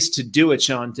first ways to do it,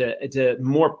 Sean, a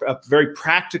very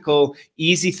practical,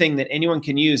 easy thing that anyone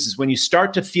can use is when you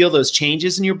start to feel those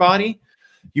changes in your body,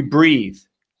 you breathe.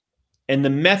 And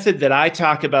the method that I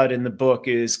talk about in the book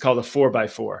is called a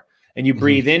 4x4. And you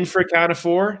breathe in for a count of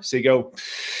 4. So you go,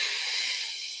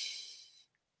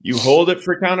 you hold it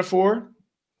for a count of 4.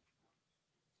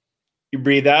 You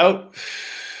breathe out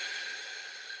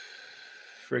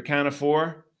for a count of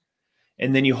 4.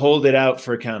 And then you hold it out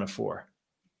for a count of 4.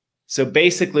 So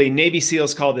basically, Navy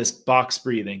SEALs call this box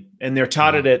breathing, and they're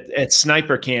taught it at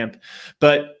sniper camp.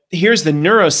 But here's the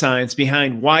neuroscience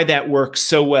behind why that works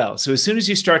so well. So as soon as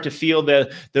you start to feel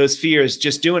those fears,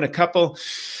 just doing a couple of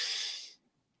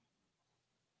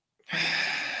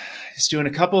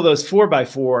those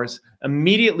 4x4s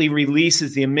immediately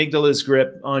releases the amygdala's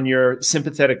grip on your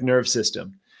sympathetic nerve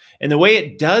system. And the way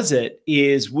it does it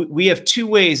is we have two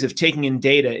ways of taking in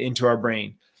data into our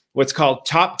brain. What's called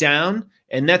top down,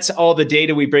 and that's all the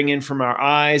data we bring in from our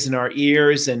eyes and our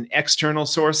ears and external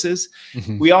sources.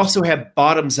 We also have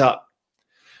bottoms up.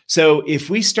 So if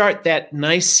we start that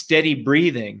nice steady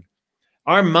breathing,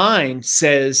 our mind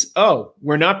says, oh,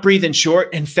 we're not breathing short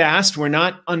and fast. We're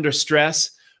not under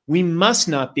stress. We must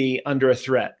not be under a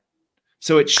threat.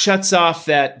 So it shuts off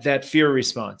that fear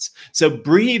response. So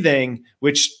breathing,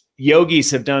 which yogis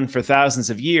have done for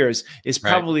thousands of years, is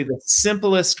probably the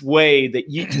simplest way that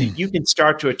you can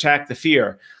start to attack the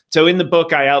fear. So in the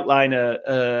book, I outline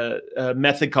a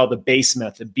method called the BASE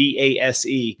method,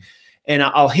 BASE. And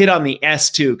I'll hit on the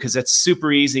S too, because that's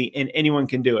super easy and anyone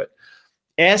can do it.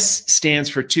 S stands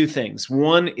for two things.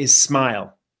 One is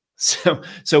smile.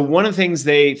 So one of the things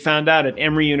they found out at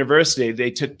Emory University,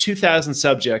 they took 2,000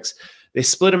 subjects, they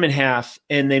split them in half,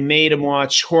 and they made them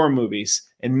watch horror movies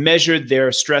and measured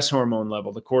their stress hormone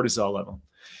level, the cortisol level.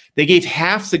 They gave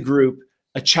half the group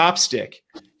a chopstick,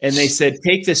 and they said,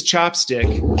 take this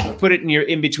chopstick, put it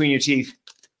in between your teeth,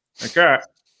 like that,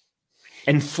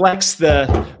 and flex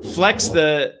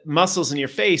the muscles in your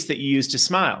face that you use to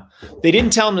smile. They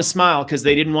didn't tell them to smile because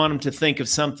they didn't want them to think of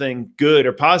something good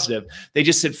or positive. They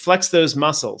just said, flex those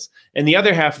muscles. And the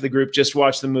other half of the group just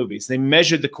watched the movies. They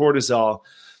measured the cortisol.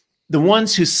 The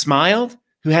ones who smiled,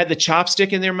 who had the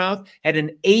chopstick in their mouth, had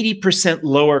an 80%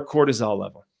 lower cortisol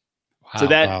level. Wow. So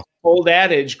that old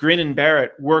adage, grin and bear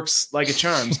it, works like a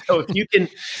charm. So if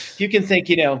you can think,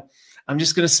 I'm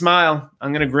just going to smile,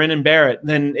 I'm going to grin and bear it,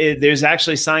 then there's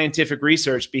actually scientific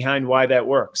research behind why that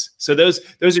works. So those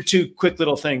are two quick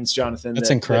little things, Jonathan.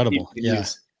 That's incredible. Yeah.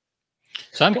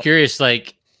 So I'm curious,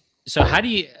 so how do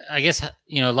you, I guess,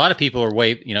 a lot of people are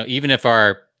even if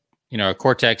our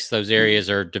cortex, those areas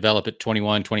are developed at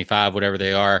 21, 25, whatever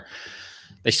they are,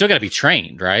 they still got to be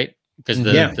trained, right? Because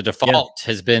the default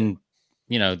has been,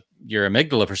 your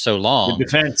amygdala for so long. The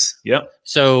defense. Yep.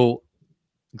 So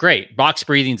great. Box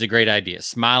breathing's a great idea.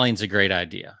 Smiling's a great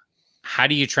idea. How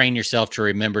do you train yourself to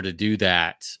remember to do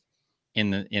that in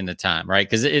the time, right?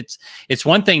 Because it's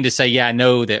one thing to say, yeah, I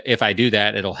know that if I do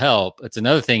that, it'll help. It's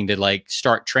another thing to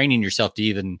start training yourself to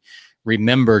even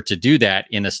remember to do that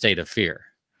in a state of fear.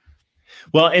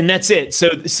 Well, and that's it. So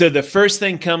the first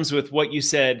thing comes with what you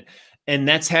said, and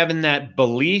that's having that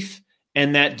belief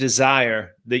and that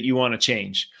desire that you want to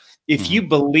change. If you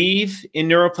believe in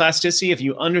neuroplasticity, if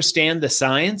you understand the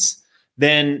science,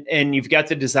 then, and you've got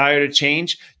the desire to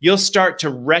change, you'll start to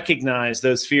recognize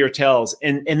those fear tells.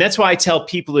 And that's why I tell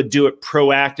people to do it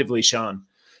proactively, Sean.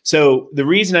 So the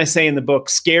reason I say in the book,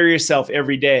 scare yourself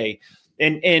every day.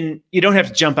 And you don't have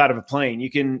to jump out of a plane. You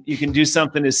can do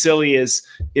something as silly as,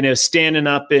 standing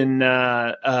up in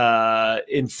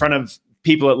front of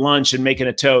people at lunch and making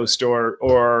a toast,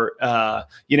 or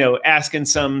asking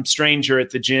some stranger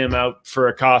at the gym out for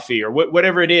a coffee, or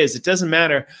whatever it is. It doesn't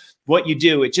matter what you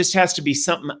do. It just has to be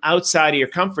something outside of your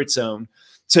comfort zone,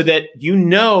 so that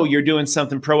you're doing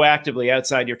something proactively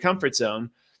outside your comfort zone.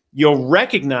 You'll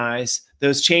recognize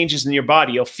those changes in your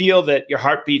body. You'll feel that your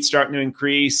heartbeat's starting to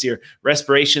increase, your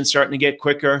respiration starting to get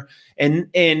quicker.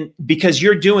 And because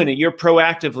you're doing it, you're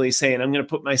proactively saying, I'm going to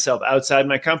put myself outside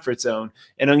my comfort zone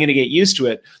and I'm going to get used to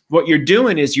it. What you're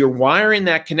doing is you're wiring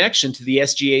that connection to the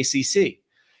SGACC.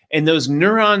 And those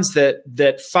neurons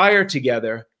that fire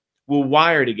together will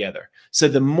wire together. So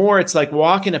the more, it's like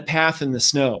walking a path in the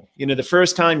snow. The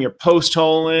first time you're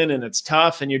post-holing and it's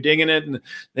tough and you're digging it, and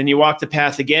then you walk the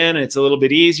path again and it's a little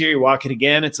bit easier. You walk it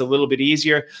again, it's a little bit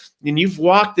easier. And you've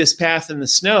walked this path in the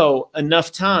snow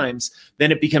enough times,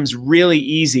 then it becomes really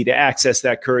easy to access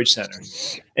that courage center.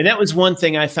 And that was one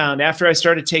thing I found after I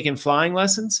started taking flying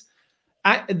lessons.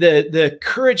 The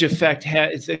courage effect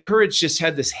just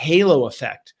had this halo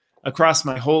effect across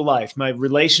my whole life. My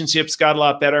relationships got a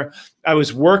lot better. I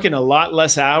was working a lot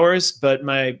less hours, but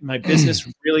my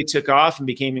business really took off and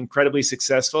became incredibly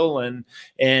successful.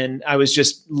 And I was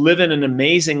just living an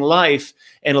amazing life.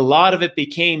 And a lot of it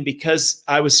became because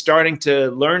I was starting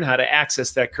to learn how to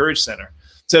access that courage center.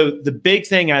 So the big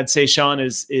thing I'd say, Sean,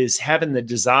 is having the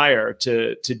desire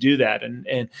to do that,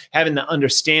 and having the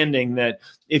understanding that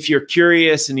if you're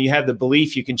curious and you have the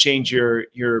belief you can change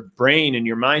your brain and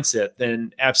your mindset,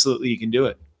 then absolutely you can do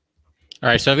it. All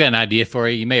right. So I've got an idea for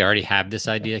you. You may already have this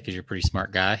idea because you're a pretty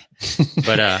smart guy,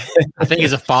 but I think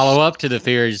as a follow-up to the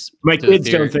fears. My kids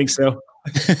don't think so.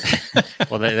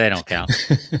 Well, they don't count.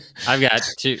 I've got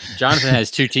two. Jonathan has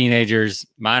two teenagers.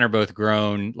 Mine are both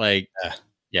grown.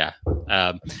 Yeah.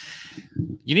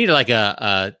 You need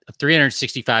a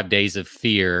 365 days of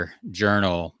fear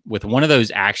journal with one of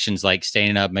those actions, like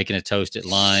standing up, making a toast at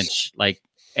lunch, like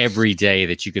every day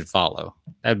that you could follow.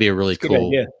 That'd be a really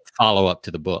cool follow up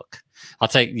to the book. I'll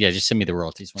take, just send me the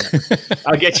royalties.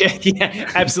 I'll get you.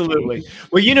 Yeah, absolutely.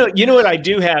 Well, you know what I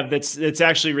do have that's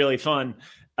actually really fun.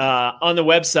 On the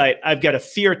website, I've got a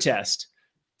fear test.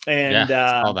 And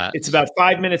it's about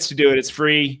 5 minutes to do it. It's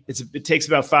free. It takes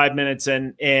about 5 minutes.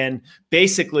 And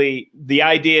basically the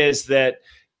idea is that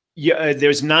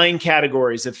there's 9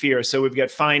 categories of fear. So we've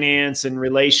got finance and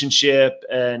relationship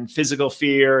and physical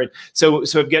fear. And so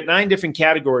I've got 9 different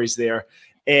categories there.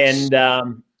 And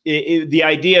the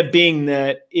idea being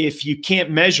that if you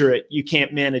can't measure it, you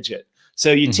can't manage it.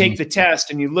 So you take the test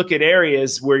and you look at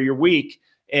areas where you're weak.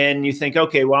 And you think,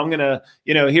 okay, well, I'm going to,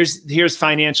 here's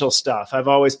financial stuff. I've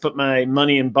always put my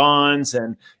money in bonds,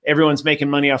 and everyone's making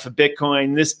money off of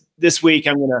Bitcoin. This week,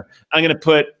 I'm going to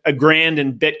put $1,000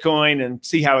 in Bitcoin and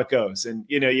see how it goes. And,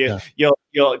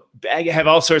 you'll have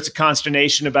all sorts of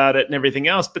consternation about it and everything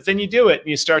else, but then you do it and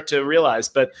you start to realize.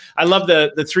 But I love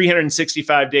the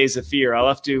 365 days of fear. I'll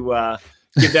have to,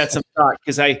 give that some thought,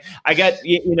 because I got,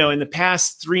 in the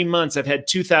past 3 months, I've had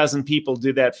 2,000 people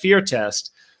do that fear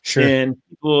test. Sure. And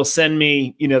people will send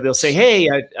me, they'll say, hey,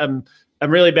 I'm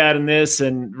really bad in this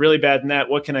and really bad in that.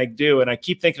 What can I do? And I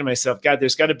keep thinking to myself, God,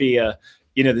 there's got to be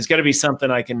there's got to be something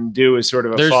I can do as sort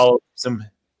of a follow.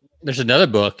 There's another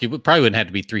book. It probably wouldn't have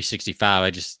to be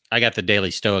 365. I got the Daily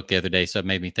Stoic the other day, so it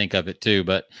made me think of it too.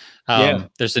 But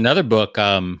there's another book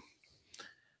from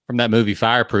from that movie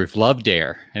Fireproof, Love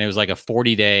Dare, and it was like a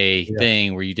 40-day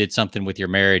thing where you did something with your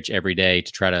marriage every day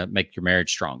to try to make your marriage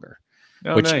stronger.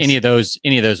 Oh, which nice. any of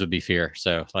those would be fear.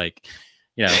 So like,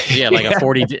 you know, yeah, like a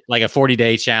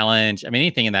 40-day challenge. I mean,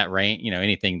 anything in that range, you know,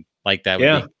 anything like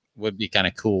that would be kind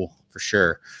of cool for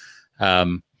sure. I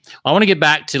want to get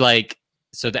back to like,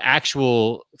 so the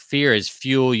actual fear is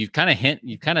fuel. You've kind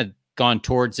of gone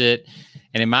towards it.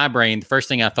 And in my brain, the first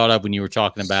thing I thought of when you were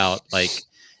talking about like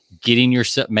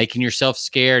making yourself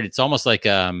scared, it's almost like,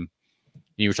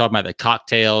 you were talking about the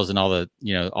cocktails and all the,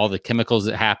 you know, all the chemicals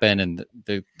that happen and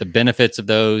the benefits of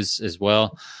those as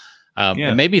well.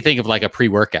 It made me think of like a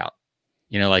pre-workout,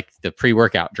 you know, like the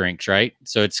pre-workout drinks, right?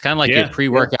 So it's kind of like your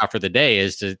pre-workout for the day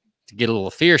is to get a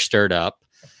little fear stirred up.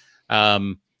 But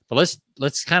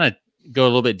let's kind of go a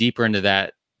little bit deeper into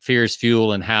that fear is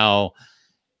fuel and how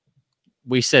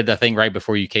we said, I think right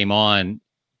before you came on,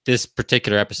 this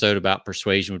particular episode about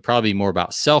persuasion would probably be more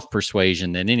about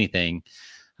self-persuasion than anything.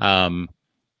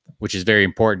 Which is very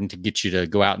important to get you to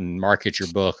go out and market your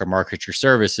book or market your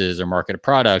services or market a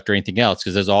product or anything else,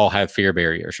 because those all have fear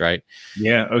barriers, right?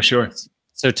 Yeah. Oh, sure.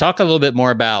 So talk a little bit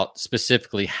more about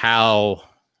specifically how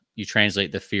you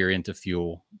translate the fear into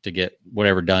fuel to get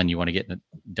whatever done you want to get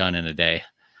done in a day.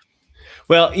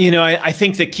 Well, you know, I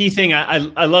think the key thing,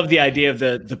 I love the idea of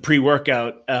the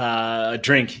pre-workout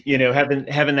drink, you know,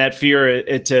 having that fear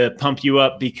to pump you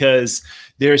up, because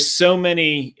there's so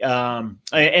many,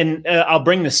 and I'll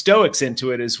bring the Stoics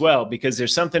into it as well, because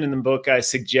there's something in the book I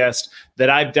suggest that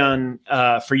I've done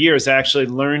for years. I actually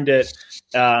learned it.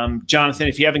 Jonathan,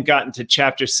 if you haven't gotten to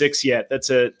chapter 6 yet, it's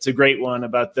a great one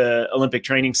about the Olympic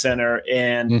Training Center.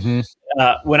 And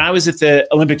when I was at the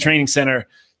Olympic Training Center,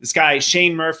 this guy,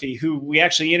 Shane Murphy, who we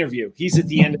actually interview, he's at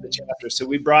the end of the chapter. So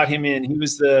we brought him in. He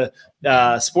was the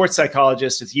sports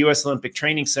psychologist at the U.S. Olympic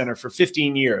Training Center for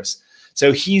 15 years.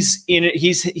 So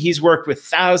he's worked with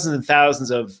thousands and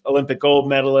thousands of Olympic gold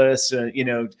medalists, you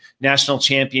know, national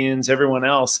champions, everyone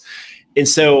else. And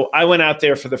so I went out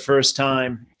there for the first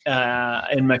time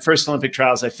in my first Olympic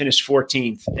trials. I finished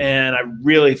 14th, and I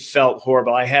really felt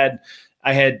horrible. I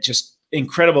had just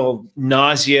incredible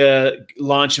nausea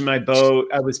launching my boat.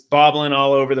 I was bobbling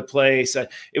all over the place.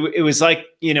 It was like,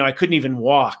 you know, I couldn't even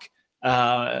walk,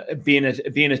 being a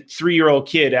 3-year-old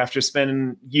kid after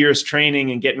spending years training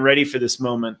and getting ready for this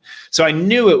moment. So I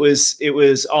knew it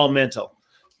was all mental,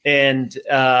 and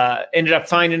ended up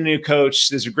finding a new coach.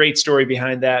 There's a great story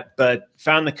behind that, but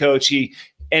found the coach. He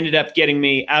ended up getting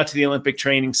me out to the Olympic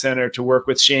Training Center to work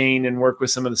with Shane and work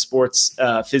with some of the sports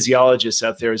physiologists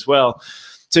out there as well.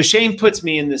 So Shane puts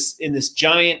me in this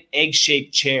giant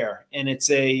egg-shaped chair, and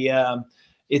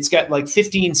it's got like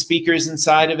 15 speakers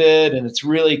inside of it, and it's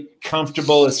really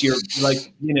comfortable as you're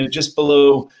like, you know, just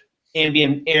below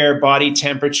ambient air body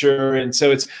temperature. And so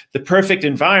it's the perfect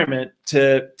environment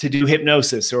to do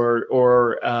hypnosis or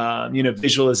you know,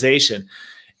 visualization.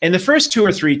 And the first 2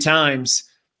 or 3 times,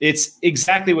 it's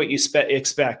exactly what you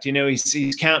expect. You know,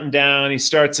 he's counting down. He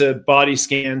starts a body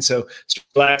scan. So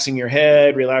relaxing your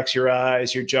head, relax your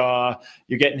eyes, your jaw.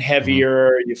 You're getting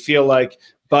heavier. You feel like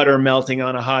butter melting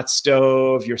on a hot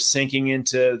stove. You're sinking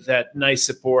into that nice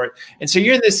support. And so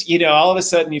you're in this, you know, all of a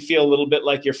sudden you feel a little bit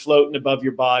like you're floating above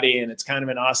your body, and it's kind of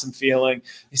an awesome feeling.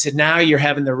 He said, now you're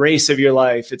having the race of your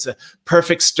life. It's a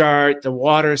perfect start. The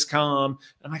water's calm.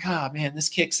 I'm like, oh man, this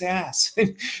kicks ass.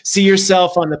 See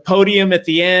yourself on the podium at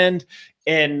the end.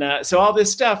 And so all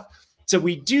this stuff. So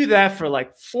we do that for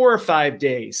like 4 or 5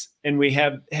 days, and we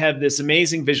have this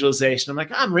amazing visualization. I'm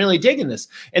like, I'm really digging this.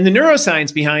 And the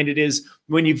neuroscience behind it is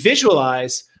when you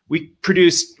visualize, we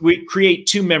create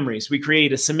 2 memories. We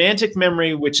create a semantic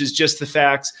memory, which is just the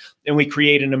facts, and we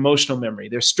create an emotional memory.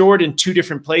 They're stored in 2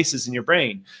 different places in your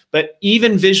brain, but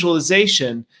even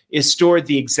visualization is stored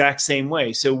the exact same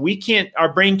way. So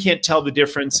our brain can't tell the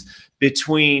difference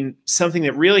between something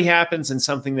that really happens and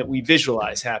something that we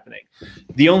visualize happening.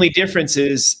 The only difference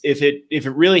is if it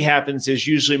really happens, there's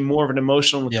usually more of an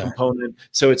emotional component,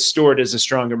 so it's stored as a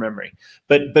stronger memory.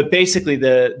 But basically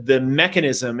the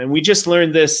mechanism, and we just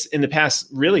learned this in the past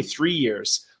really 3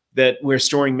 years, that we're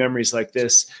storing memories like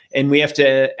this, and we have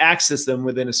to access them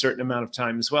within a certain amount of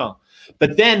time as well.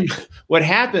 But then what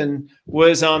happened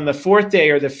was on the 4th day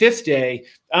or the 5th day,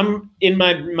 I'm in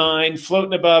my mind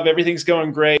floating above, everything's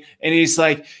going great. And he's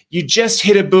like, you just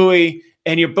hit a buoy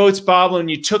and your boat's bobbling,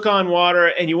 you took on water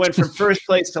and you went from first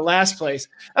place to last place.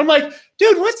 I'm like,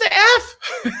 dude, what's the F?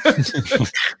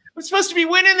 I'm supposed to be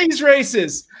winning these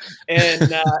races.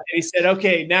 And he said,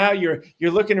 okay, now you're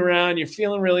looking around, you're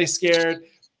feeling really scared.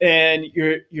 And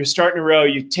you're starting to row,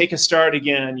 you take a start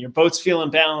again, your boat's feeling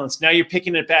balanced. Now you're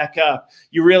picking it back up.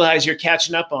 You realize you're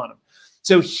catching up on them.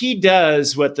 So he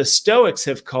does what the Stoics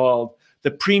have called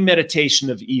the premeditation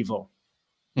of evil.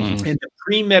 Mhm. And the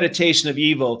premeditation of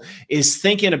evil is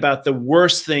thinking about the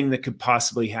worst thing that could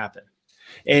possibly happen.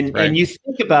 And you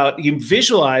think about, you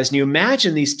visualize and you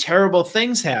imagine these terrible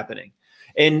things happening.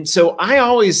 And so I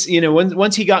always,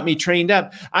 once he got me trained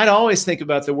up, I'd always think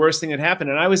about the worst thing that happened.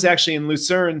 And I was actually in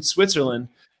Lucerne, Switzerland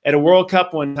at a World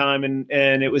Cup one time,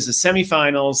 and it was the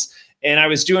semifinals, and I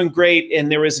was doing great.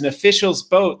 And there was an official's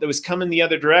boat that was coming the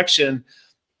other direction,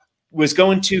 was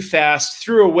going too fast,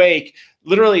 threw a wake,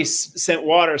 literally sent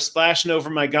water splashing over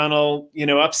my gunnel,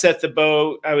 upset the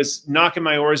boat. I was knocking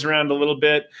my oars around a little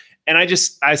bit. And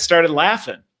I started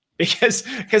laughing because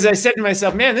I said to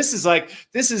myself, man, this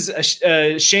is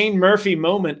a Shane Murphy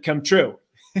moment come true.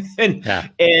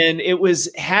 And it was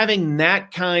having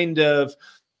that kind of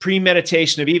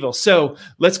premeditation of evil. So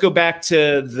let's go back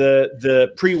to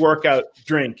the pre-workout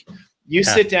drink. You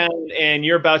sit down and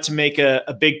you're about to make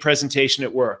a big presentation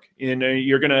at work.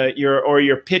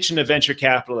 You're pitching a venture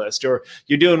capitalist, or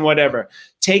you're doing whatever.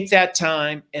 Take that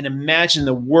time and imagine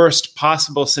the worst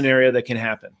possible scenario that can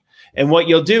happen. And what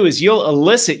you'll do is you'll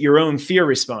elicit your own fear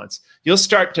response. You'll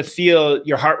start to feel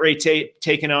your heart rate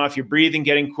taking off, your breathing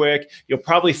getting quick. You'll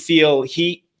probably feel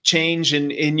heat change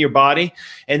in your body,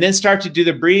 and then start to do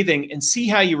the breathing and see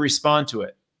how you respond to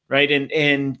it, right?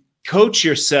 And coach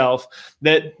yourself.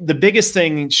 That the biggest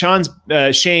thing,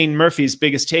 Shane Murphy's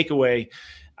biggest takeaway,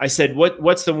 I said,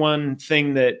 what's the one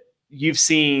thing that you've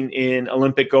seen in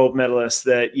Olympic gold medalists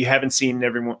that you haven't seen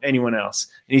in anyone else?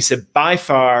 And he said, by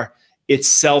far, it's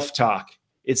self-talk.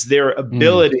 It's their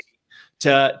ability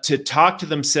to talk to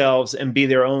themselves and be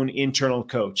their own internal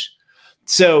coach.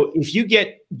 So if you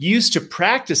get used to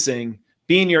practicing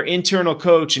being your internal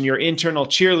coach and your internal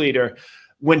cheerleader,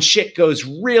 when shit goes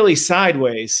really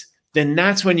sideways, then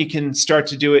that's when you can start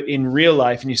to do it in real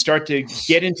life and you start to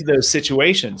get into those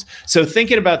situations. So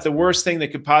thinking about the worst thing that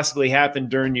could possibly happen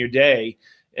during your day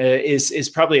is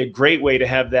probably a great way to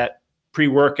have that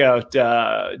pre-workout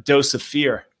dose of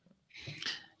fear.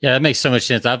 Yeah, that makes so much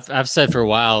sense. I've said for a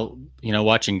while,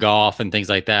 watching golf and things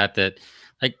like that,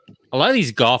 like a lot of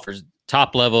these golfers,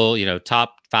 top level,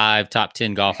 top 5, top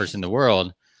 10 golfers in the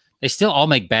world, they still all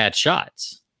make bad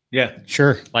shots. Yeah,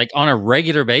 sure. Like on a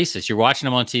regular basis, you're watching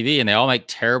them on TV and they all make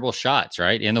terrible shots,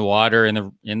 right? In the water,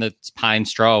 in the pine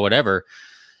straw, whatever.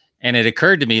 And it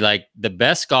occurred to me, like, the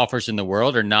best golfers in the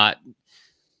world are not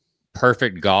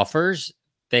perfect golfers.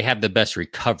 They have the best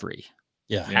recovery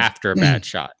after a bad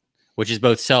shot, which is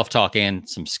both self-talk and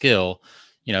some skill,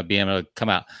 being able to come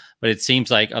out. But it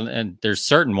seems like, and there's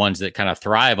certain ones that kind of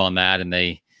thrive on that, and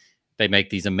they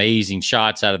make these amazing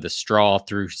shots out of the straw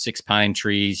through 6 pine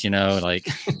trees, like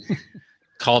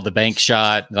called the bank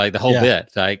shot, like the whole bit.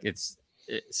 Like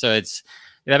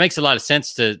that makes a lot of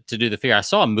sense to do the fear. I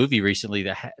saw a movie recently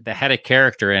that had a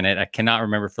character in it. I cannot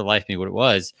remember for the life of me what it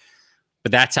was,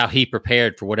 but that's how he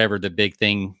prepared for whatever the big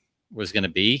thing was going to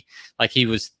be. Like he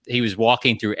was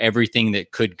walking through everything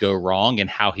that could go wrong and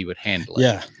how he would handle it.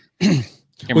 Yeah.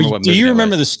 Well, do you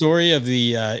remember the story of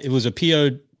it was a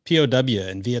POW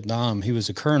in Vietnam? He was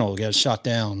a colonel, got shot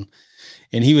down,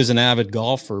 and he was an avid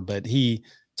golfer, but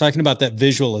talking about that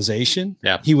visualization.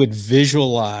 Yeah. He would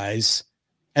visualize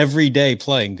every day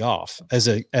playing golf as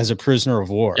a prisoner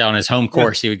of war. Yeah. On his home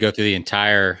course, he would go through the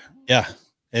entire. Yeah.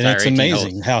 And it's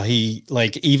amazing how he,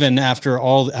 like, even after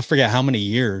I forget how many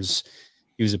years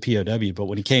he was a POW, but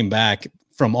when he came back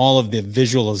from all of the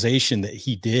visualization that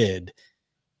he didn't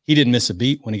miss a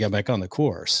beat when he got back on the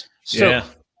course. So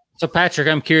Patrick,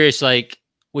 I'm curious, like,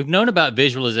 we've known about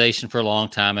visualization for a long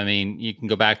time. I mean, you can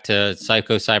go back to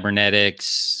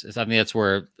psycho-cybernetics. I think that's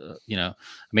where,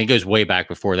 it goes way back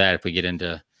before that if we get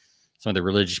into some of the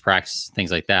religious practices,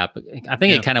 things like that. But I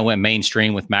think it kind of went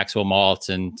mainstream with Maxwell Maltz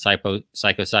and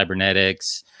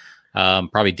psycho-cybernetics.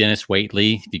 Probably Dennis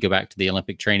Waitley, if you go back to the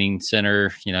Olympic Training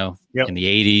Center, in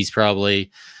the 80s,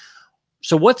 probably.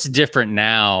 So what's different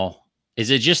now? Is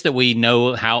it just that we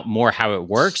know how it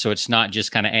works, so it's not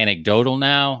just kind of anecdotal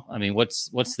now? I mean, what's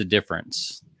the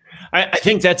difference? I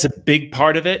think that's a big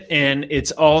part of it, and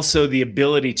it's also the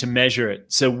ability to measure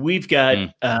it. So we've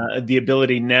got the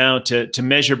ability now to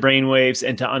measure brainwaves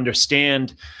and to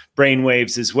understand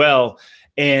brainwaves as well,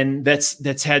 and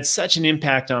that's had such an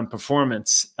impact on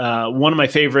performance. One of my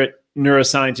favorite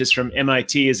neuroscientists from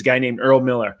MIT is a guy named Earl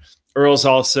Miller. Earl's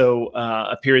also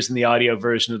appears in the audio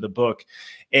version of the book.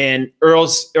 And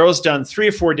Earl's done 3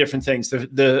 or 4 different things.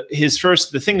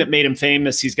 The thing that made him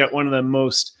famous, he's got one of the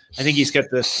most, I think he's got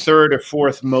the 3rd or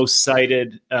 4th most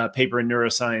cited paper in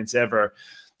neuroscience ever.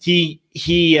 He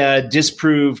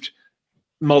disproved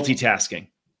multitasking.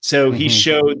 So he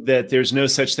showed that there's no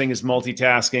such thing as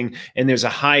multitasking, and there's a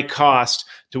high cost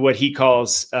to what he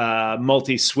calls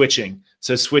multi-switching.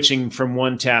 So switching from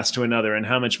one task to another, and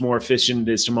how much more efficient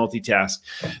it is to multitask.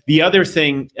 The other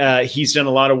thing he's done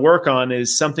a lot of work on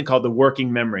is something called the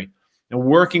working memory. And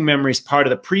working memory is part of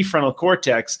the prefrontal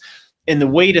cortex. And the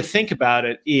way to think about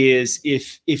it is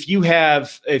if you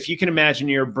can imagine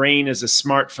your brain as a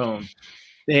smartphone,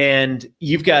 and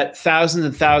you've got thousands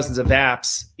and thousands of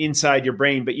apps inside your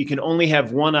brain, but you can only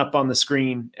have one up on the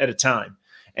screen at a time.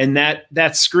 And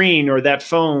that screen or that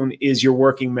phone is your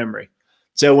working memory.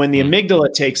 So when the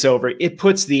amygdala takes over, it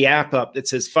puts the app up that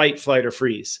says fight, flight, or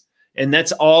freeze. And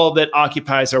that's all that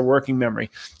occupies our working memory.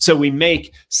 So we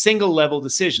make single level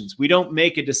decisions. We don't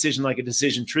make a decision like a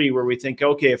decision tree where we think,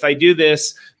 okay, if I do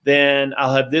this, then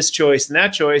I'll have this choice and that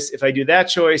choice. If I do that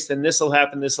choice, then this will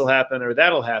happen, or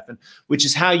that'll happen, which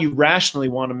is how you rationally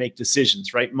want to make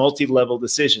decisions, right? Multi-level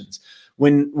decisions.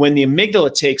 When the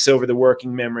amygdala takes over the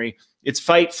working memory, it's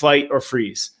fight, flight, or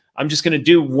freeze. I'm just going to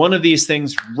do one of these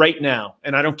things right now,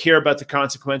 and I don't care about the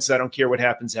consequences. I don't care what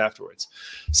happens afterwards.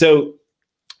 So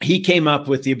he came up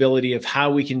with the ability of how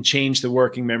we can change the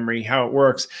working memory, how it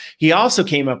works. He also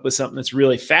came up with something that's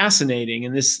really fascinating,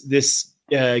 and this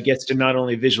gets to not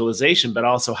only visualization, but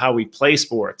also how we play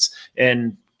sports.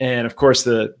 And of course,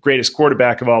 the greatest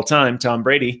quarterback of all time, Tom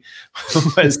Brady,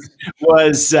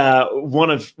 was one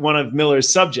of Miller's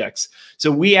subjects. So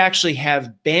we actually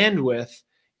have bandwidth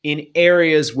in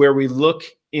areas where we look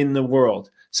in the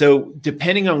world. So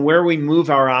depending on where we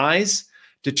move our eyes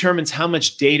determines how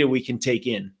much data we can take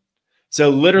in. So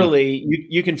literally,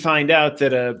 you can find out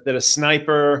that a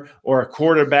sniper or a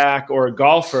quarterback or a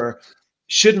golfer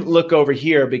shouldn't look over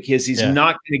here because he's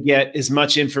not going to get as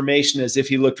much information as if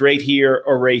he looked right here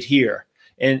or right here.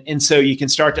 And so you can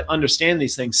start to understand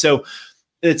these things. So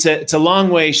it's a long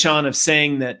way, Sean, of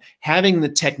saying that having the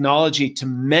technology to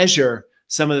measure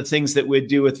some of the things that we'd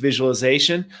do with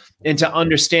visualization and to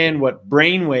understand what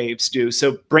brain waves do.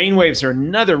 So brain waves are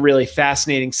another really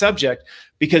fascinating subject,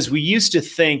 because we used to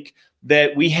think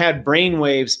that we had brain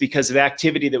waves because of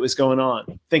activity that was going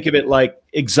on. Think of it like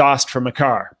exhaust from a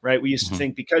car, right? We used to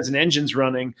think because an engine's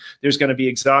running, there's going to be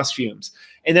exhaust fumes.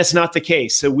 And that's not the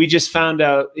case. So we just found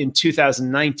out in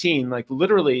 2019, like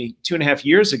literally 2.5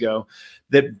 years ago,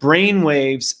 that brain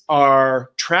waves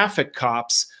are traffic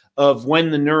cops of when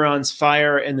the neurons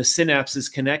fire and the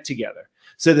synapses connect together.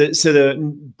 So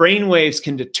the brain waves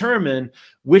can determine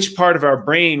which part of our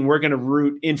brain we're going to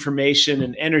route information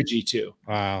and energy to.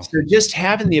 Wow. So just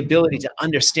having the ability to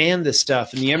understand this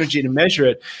stuff and the energy to measure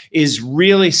it is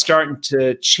really starting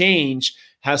to change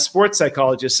how sports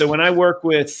psychologists. So when I work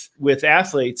with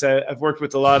athletes, I've worked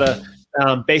with a lot of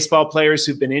baseball players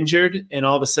who've been injured and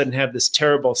all of a sudden have this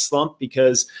terrible slump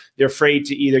because they're afraid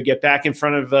to either get back in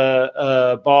front of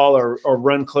a ball or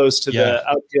run close to the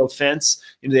outfield fence.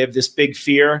 And they have this big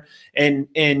fear, and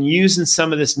using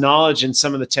some of this knowledge and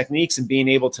some of the techniques and being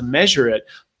able to measure it,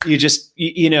 you just,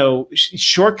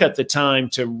 shortcut the time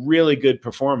to really good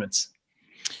performance.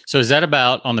 So is that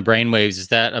about, on the brain waves, is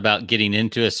that about getting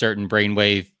into a certain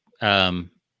brainwave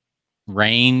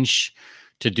range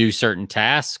to do certain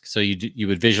tasks? So you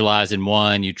would visualize in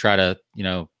one, you try to,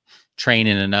 train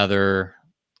in another,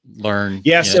 learn.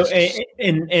 Yeah. So,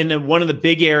 and one of the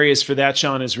big areas for that,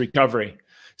 Sean, is recovery.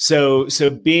 So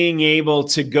being able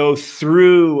to go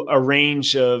through a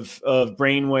range of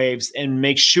brain waves and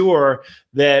make sure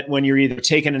that when you're either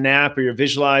taking a nap or you're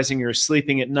visualizing or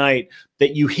sleeping at night,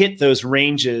 that you hit those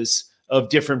ranges of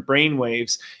different brain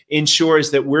waves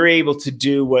ensures that we're able to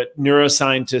do what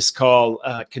neuroscientists call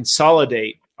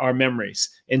consolidate our memories.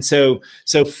 And so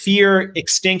fear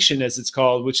extinction, as it's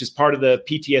called, which is part of the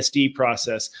PTSD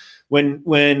process,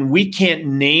 when we can't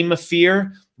name a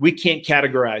fear, we can't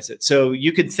categorize it. So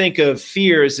you could think of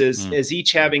fears as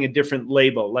each having a different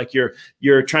label, like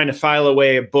you're trying to file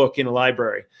away a book in a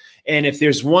library. And if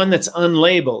there's one that's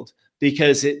unlabeled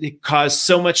because it caused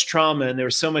so much trauma and there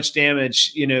was so much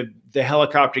damage, the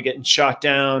helicopter getting shot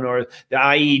down or the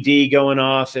IED going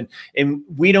off, and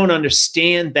we don't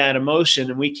understand that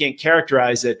emotion and we can't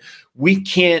characterize it, we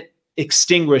can't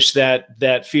extinguish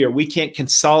that fear. We can't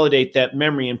consolidate that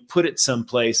memory and put it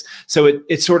someplace. So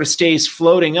it sort of stays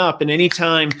floating up. And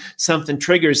anytime something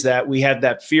triggers that, we have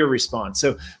that fear response.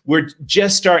 So we're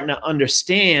just starting to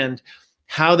understand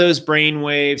how those brain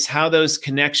waves, how those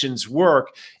connections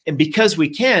work. And because we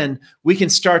can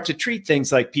start to treat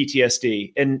things like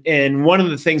PTSD. And one of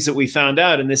the things that we found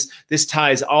out, and this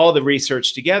ties all the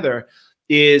research together,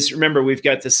 is, remember, we've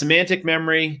got the semantic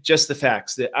memory, just the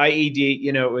facts. The IED,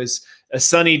 you know, it was a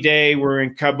sunny day. We're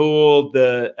in Kabul.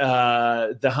 The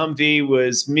Humvee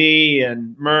was me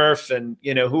and Murph and,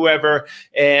 you know, whoever.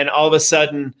 And all of a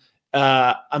sudden,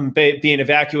 I'm being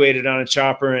evacuated on a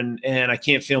chopper and I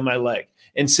can't feel my leg.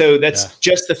 And so that's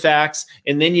just the facts.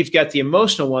 And then you've got the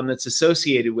emotional one that's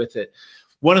associated with it.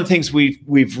 One of the things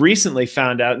we've recently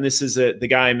found out, and this is the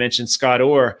guy I mentioned, Scott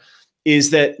Orr,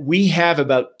 is that we have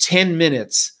about 10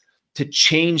 minutes to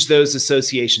change those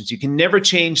associations. You can never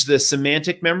change the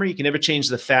semantic memory. You can never change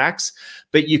the facts,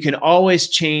 but you can always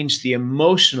change the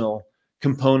emotional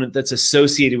component that's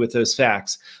associated with those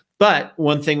facts. But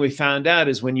one thing we found out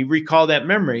is when you recall that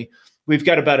memory, we've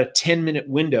got about a 10-minute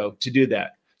window to do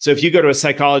that. So if you go to a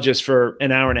psychologist for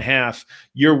an hour and a half,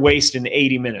 you're wasting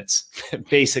 80 minutes,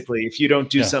 basically, if you don't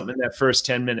do something in that first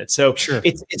 10 minutes. So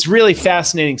it's really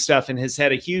fascinating stuff and has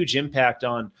had a huge impact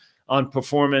on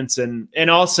performance and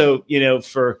also, you know,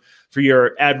 for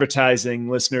your advertising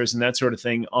listeners and that sort of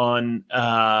thing, on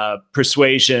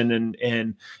persuasion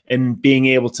and being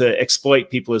able to exploit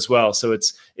people as well. So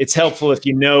it's helpful if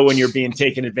you know when you're being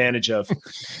taken advantage of.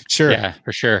 Sure. Yeah,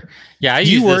 for sure. Yeah. Do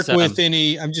you work with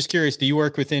any, I'm just curious, do you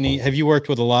work with any, have you worked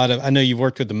with a lot of, I know you've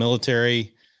worked with the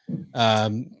military,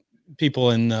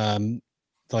 people in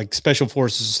like special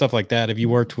forces and stuff like that. Have you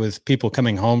worked with people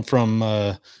coming home from,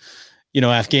 you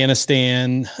know,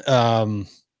 Afghanistan,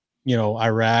 you know,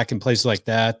 Iraq and places like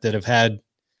that have had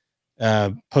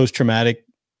post-traumatic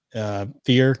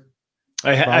fear?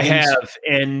 I have,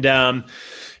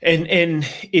 and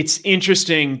it's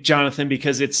interesting, Jonathan,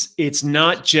 because it's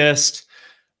not just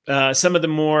some of the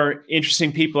more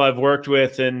interesting people I've worked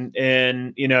with,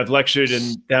 and you know, I've lectured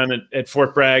down at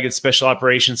Fort Bragg at Special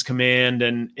Operations Command,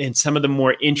 and some of the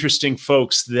more interesting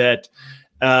folks that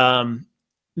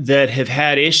that have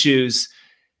had issues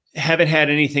haven't had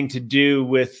anything to do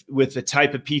with the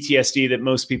type of PTSD that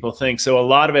most people think. So a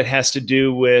lot of it has to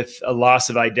do with a loss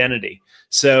of identity.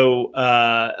 So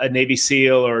a Navy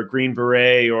SEAL or a Green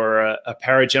Beret or a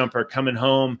parajumper coming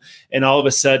home and all of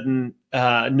a sudden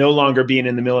no longer being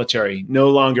in the military, no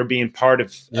longer being part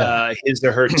of his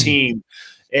or her team,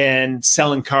 and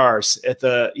selling cars at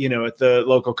the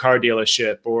local car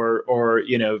dealership, or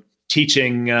you know,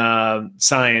 teaching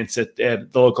science at the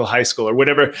local high school, or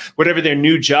whatever their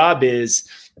new job is.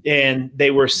 And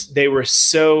they were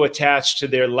so attached to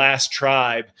their last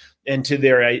tribe and to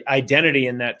their identity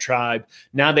in that tribe.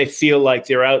 Now they feel like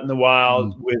they're out in the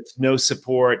wild with no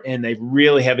support, and they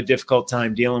really have a difficult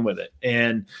time dealing with it.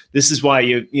 And this is why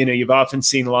you've often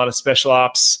seen a lot of special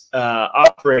ops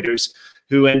operators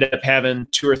who end up having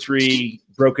 2 or 3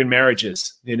 broken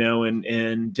marriages, you know,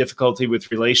 and difficulty with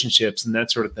relationships and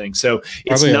that sort of thing. So it's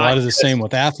probably a lot of the same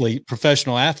with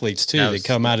professional athletes too. They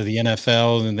come out of the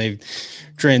NFL and they've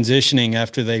transitioning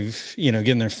after they've, you know,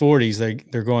 get in their 40s.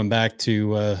 They're going back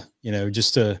to, you know,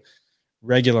 just a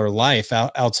regular life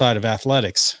outside of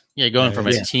athletics. Yeah. Going from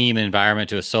a team environment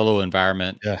to a solo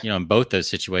environment, you know, in both those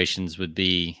situations would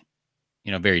be,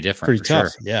 you know, very different. Pretty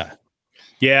tough. Sure. Yeah.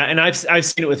 Yeah, and I've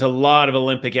seen it with a lot of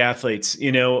Olympic athletes.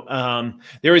 You know,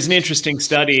 there was an interesting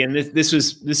study, and this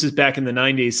was back in the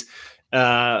 90s.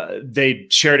 They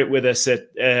shared it with us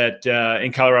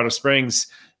in Colorado Springs,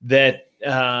 that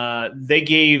they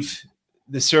gave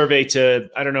the survey to,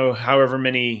 I don't know, however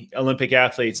many Olympic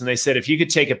athletes, and they said if you could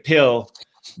take a pill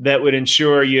that would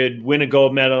ensure you'd win a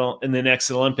gold medal in the next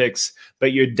Olympics,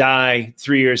 but you'd die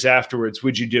 3 years afterwards,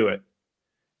 would you do it?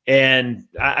 And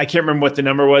I can't remember what the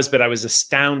number was, but I was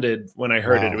astounded when I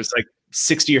heard it. It was like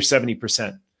 60 or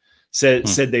 70% said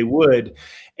they would.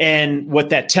 And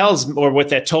what that tells, or what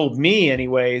that told me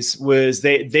anyways, was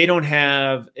they don't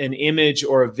have an image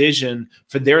or a vision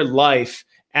for their life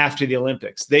after the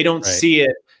Olympics. They don't see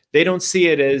it. They don't see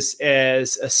it as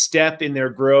a step in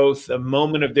their growth, a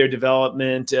moment of their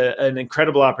development, an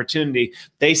incredible opportunity.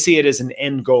 They see it as an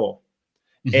end goal.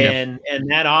 And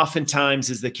that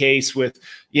oftentimes is the case with,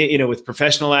 you know, with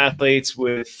professional athletes,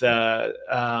 with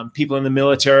people in the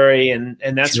military, and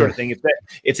that sort of thing.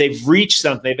 If they've reached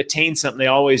something, they've attained something they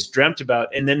always dreamt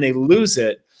about, and then they lose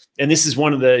it. And this is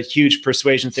one of the huge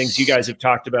persuasion things you guys have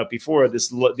talked about before.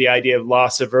 The idea of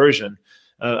loss aversion,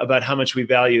 about how much we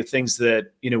value things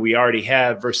that, you know, we already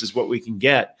have versus what we can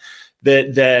get.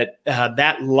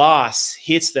 That loss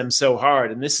hits them so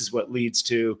hard, and this is what leads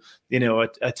to, you know,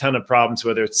 a ton of problems,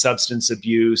 whether it's substance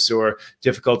abuse or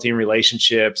difficulty in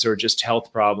relationships or just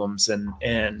health problems.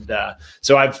 And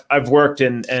so I've worked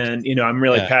and you know, I'm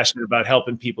really passionate about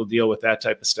helping people deal with that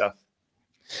type of stuff.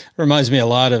 Reminds me a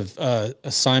lot of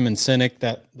Simon Sinek,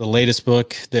 that the latest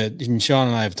book that Sean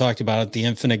and I have talked about, it, The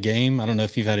Infinite Game. I don't know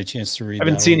if you've had a chance to read I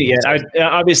haven't that seen one. it yet. I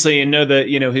obviously know that,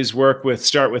 his work with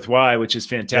Start With Why, which is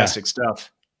fantastic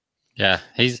stuff. Yeah.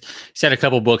 He's had a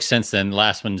couple books since then. The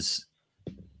last one's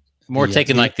more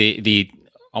taking like the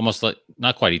almost like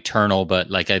not quite eternal, but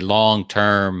like a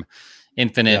long-term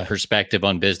infinite perspective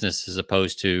on business, as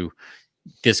opposed to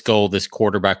this goal, this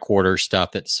quarter by quarter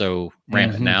stuff that's so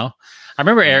rampant now. I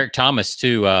remember Eric Thomas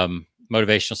too,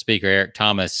 motivational speaker Eric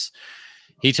Thomas.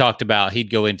 He talked about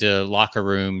he'd go into locker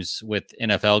rooms with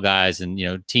NFL guys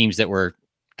and teams that were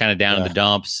kind of down in the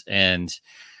dumps, and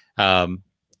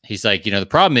he's like, the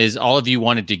problem is all of you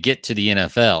wanted to get to the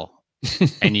NFL,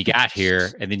 and you got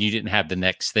here, and then you didn't have the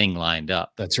next thing lined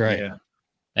up. That's right. Yeah.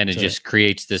 And it just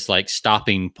creates this like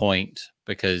stopping point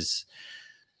because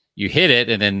you hit it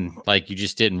and then like you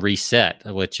just didn't reset,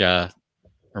 which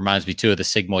reminds me too of the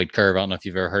sigmoid curve. I don't know if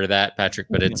you've ever heard of that, Patrick,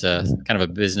 but it's a kind of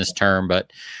a business term,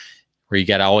 but where you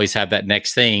got to always have that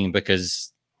next thing because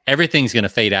everything's going to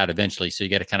fade out eventually. So you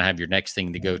got to kind of have your next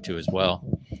thing to go to as well.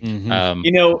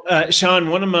 Sean,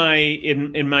 one of my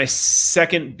in my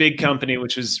second big company,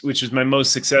 which was my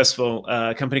most successful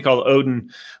company called Odin,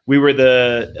 we were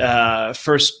the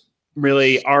first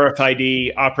really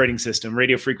RFID operating system,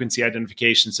 radio frequency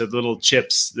identification. So little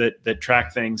chips that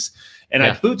track things. And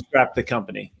I bootstrapped the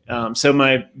company. So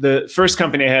the first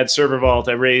company I had, Server Vault,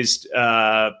 I raised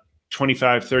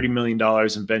 $25–30 million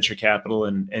in venture capital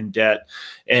and debt.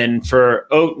 And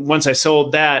once I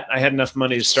sold that, I had enough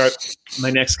money to start my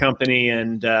next company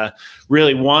and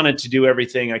really wanted to do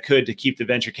everything I could to keep the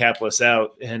venture capitalists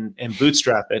out and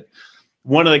bootstrap it.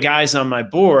 One of the guys on my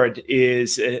board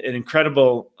is an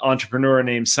incredible entrepreneur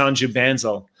named Sanju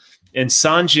Bansal. And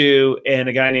Sanju and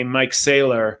a guy named Mike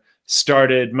Saylor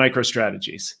started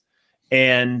MicroStrategies.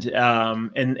 And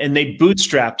they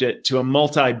bootstrapped it to a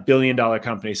multi-billion-dollar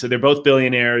company. So they're both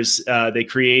billionaires. They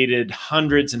created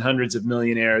hundreds and hundreds of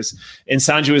millionaires. And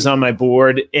Sanju was on my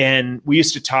board, and we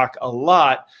used to talk a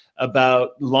lot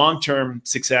about long-term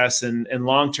success and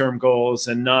long-term goals,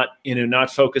 and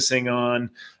not focusing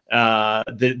on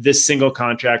this single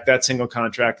contract, that single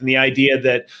contract, and the idea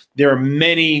that there are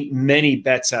many, many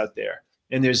bets out there,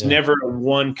 and there's never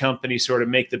one company sort of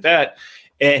make the bet.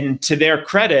 And to their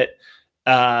credit,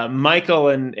 Michael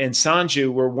and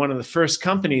Sanju were one of the first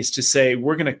companies to say,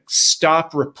 we're going to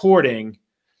stop reporting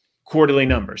quarterly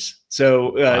numbers.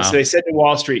 So so they said to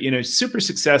Wall Street, super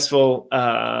successful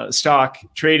stock,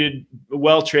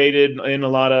 well traded in a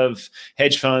lot of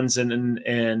hedge funds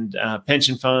and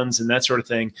pension funds and that sort of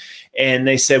thing. And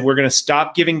they said, we're going to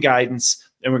stop giving guidance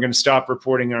and we're going to stop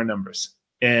reporting our numbers.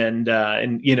 And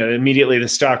immediately the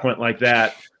stock went like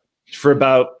that for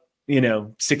about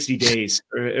 60 days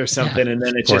or something. And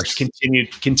then it just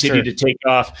continued to take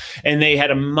off, and they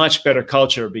had a much better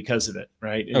culture because of it.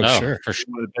 Right. Sure. For sure.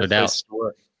 No doubt.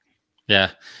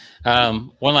 Yeah.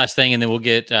 One last thing, and then we'll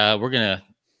get, we're going to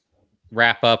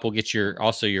wrap up. We'll get your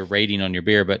rating on your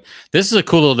beer, but this is a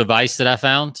cool little device that I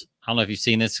found. I don't know if you've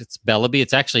seen this. It's Bellaby.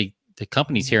 It's actually the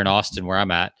company's here in Austin where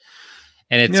I'm at.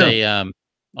 And it's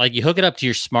like you hook it up to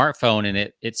your smartphone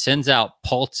and it sends out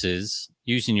pulses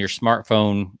using your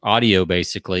smartphone audio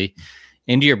basically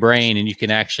into your brain. And you can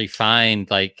actually find,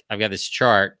 like, I've got this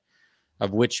chart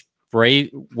of which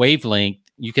wavelength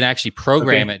you can actually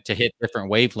program it to hit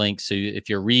different wavelengths. So if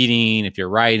you're reading, if you're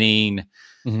writing,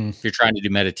 if you're trying to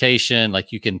do meditation,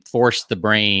 like you can force the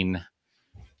brain,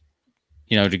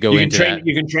 to go into that.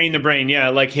 You can train the brain. Yeah.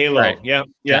 Like Halo. Right. Yeah.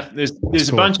 There's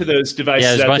a bunch of those devices.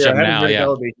 Yeah, there's a bunch of them now.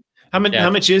 Yeah. How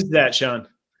much is that, Sean?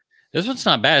 This one's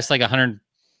not bad. It's like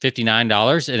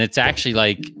 $159, and it's actually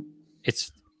like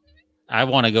I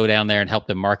want to go down there and help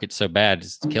them market so bad.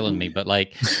 It's killing me. But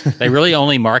like they really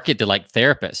only market to like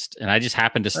therapists, and I just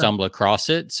happened to stumble across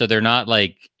it. So they're not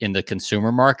like in the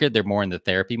consumer market. They're more in the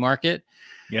therapy market.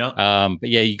 Yeah. But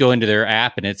yeah, you go into their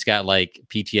app and it's got like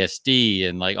PTSD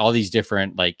and like all these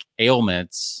different like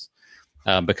ailments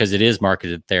because it is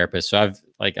marketed to therapists. So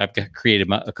I've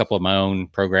created a couple of my own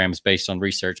programs based on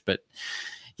research, but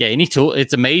yeah, any tool,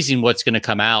 it's amazing what's going to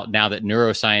come out now that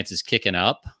neuroscience is kicking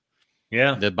up.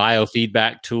 Yeah. The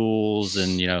biofeedback tools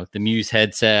and, the Muse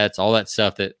headsets, all that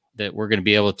stuff that we're going to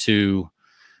be able to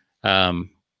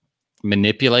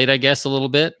manipulate, I guess, a little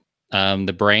bit,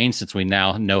 the brain, since we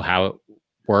now know how it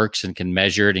works and can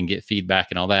measure it and get feedback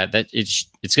and all that.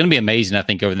 It's going to be amazing, I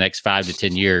think, over the next 5 to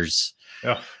 10 years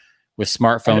with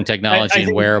smartphone technology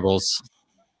and wearables.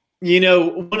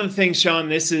 One of the things, Sean,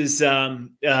 this is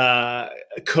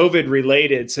COVID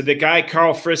related. So the guy,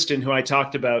 Carl Friston, who I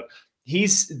talked about,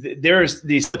 there's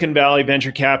these Silicon Valley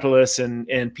venture capitalists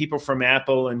and people from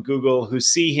Apple and Google who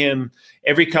see him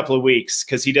every couple of weeks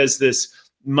because he does this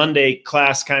Monday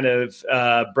class kind of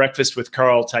breakfast with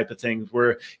Carl type of thing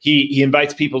where he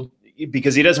invites people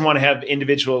because he doesn't want to have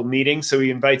individual meetings. So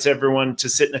he invites everyone to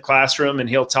sit in a classroom and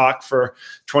he'll talk for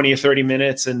 20 or 30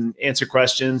 minutes and answer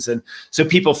questions. And so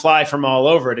people fly from all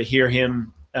over to hear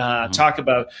him talk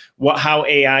about how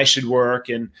AI should work.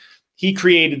 And he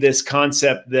created this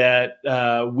concept that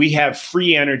we have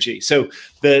free energy. So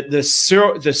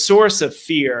the source of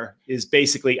fear is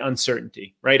basically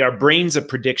uncertainty, right? Our brain's a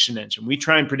prediction engine. We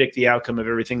try and predict the outcome of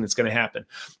everything that's going to happen.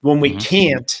 When we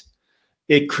can't,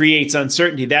 it creates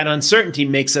uncertainty. That uncertainty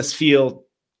makes us feel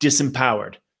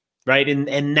disempowered, right?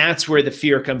 And that's where the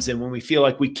fear comes in, when we feel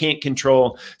like we can't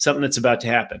control something that's about to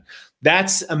happen.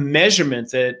 That's a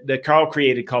measurement that Carl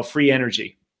created called free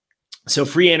energy. So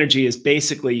free energy is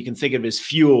basically, you can think of it as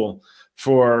fuel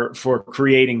for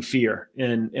creating fear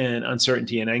and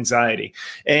uncertainty and anxiety.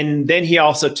 And then he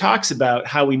also talks about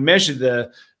how we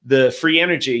measure the free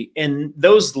energy, and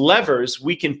those levers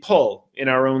we can pull in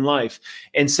our own life.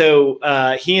 And so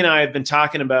he and I have been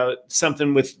talking about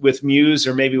something with Muse,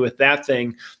 or maybe with that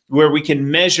thing, where we can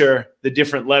measure the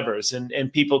different levers,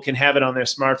 and people can have it on their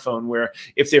smartphone, where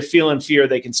if they're feeling fear,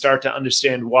 they can start to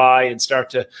understand why and start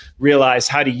to realize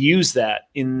how to use that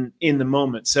in the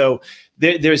moment. So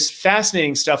there's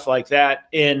fascinating stuff like that.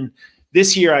 And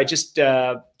this year, I just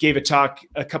gave a talk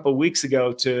a couple of weeks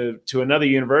ago to another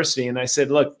university, and I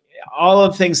said, look, all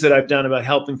of the things that I've done about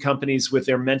helping companies with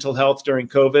their mental health during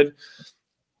COVID,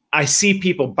 I see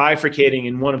people bifurcating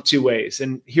in one of two ways.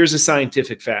 And here's a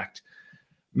scientific fact.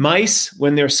 Mice,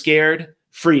 when they're scared,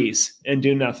 freeze and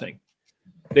do nothing.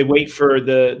 They wait for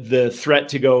the threat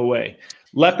to go away.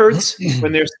 Leopards,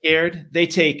 when they're scared, they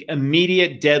take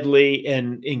immediate, deadly,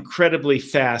 and incredibly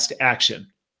fast action.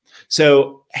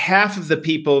 So half of the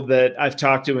people that I've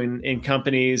talked to in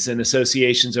companies and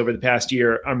associations over the past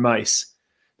year are mice.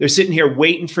 They're sitting here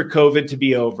waiting for COVID to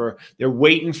be over. They're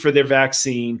waiting for their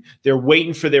vaccine. They're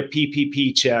waiting for their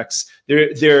PPP checks.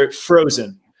 They're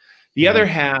frozen. The other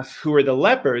half, who are the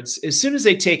leopards, as soon as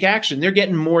they take action, they're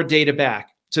getting more data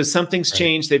back. So something's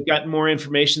changed. They've gotten more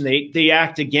information. They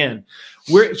act again.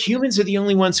 Humans are the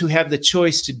only ones who have the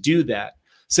choice to do that.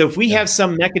 So if we have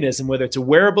some mechanism, whether it's a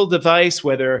wearable device,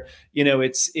 whether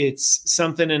it's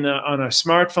something on our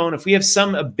smartphone, if we have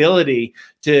some ability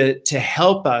to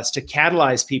help us, to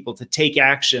catalyze people to take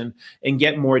action and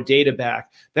get more data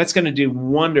back, that's going to do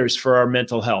wonders for our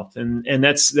mental health. And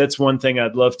that's one thing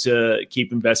I'd love to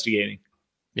keep investigating.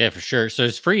 Yeah, for sure. So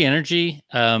is free energy,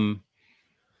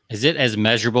 is it as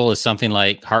measurable as something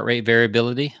like heart rate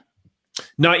variability?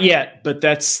 Not yet, but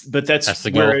that's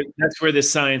where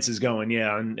this science is going.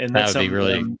 Yeah. And that's something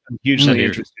really, I'm hugely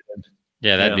interested in.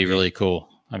 Yeah, that'd be really cool.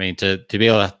 I mean, to be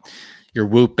able to, your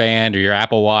Whoop band or your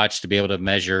Apple Watch, to be able to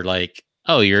measure like,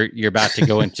 oh, you're about to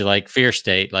go into like fear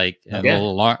state, like a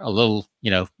little,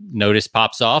 notice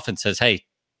pops off and says, hey,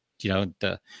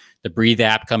 the Breathe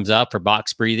app comes up for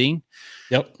box breathing.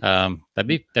 Yep. That'd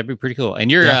be pretty cool.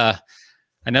 And you're,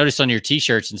 I noticed on your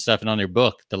t-shirts and stuff and on your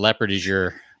book, the leopard is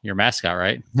your mascot,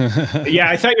 right? Yeah,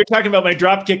 I thought you were talking about my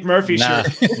Dropkick Murphy shirt.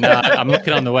 No, I'm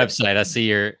looking on the website. I see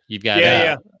you've got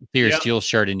a Fierce Jewel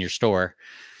shirt in your store.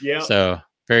 Yeah. So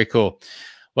very cool.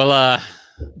 Well,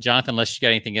 Jonathan, unless you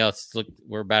got anything else, look,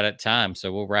 we're about at time,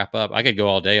 so we'll wrap up. I could go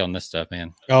all day on this stuff,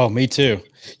 man. Oh, me too.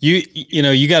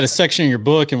 You got a section in your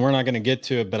book, and we're not going to get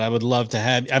to it, but I would love to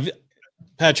have.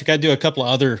 Patrick, I do a couple of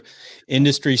other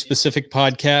industry-specific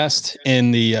podcasts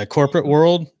in the corporate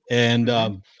world, and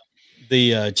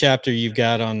the chapter you've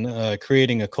got on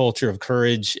creating a culture of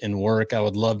courage and work, I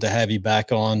would love to have you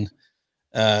back on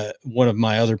one of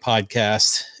my other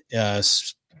podcasts,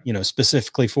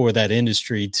 specifically for that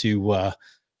industry to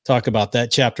talk about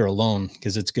that chapter alone,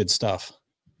 because it's good stuff.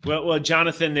 Well,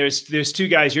 Jonathan, there's two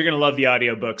guys. You're going to love the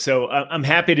audiobook. So I'm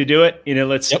happy to do it.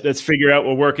 Let's figure out,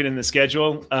 we're working in the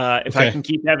schedule. If I can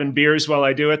keep having beers while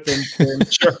I do it, then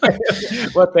sure.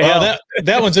 What the hell?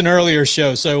 That one's an earlier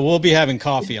show, so we'll be having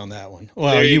coffee on that one.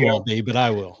 Well, you won't be, but I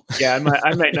will. Yeah,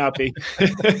 I might not be.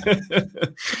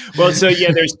 Well, so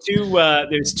yeah,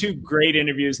 there's two great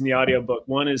interviews in the audiobook.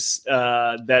 One is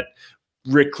that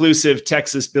reclusive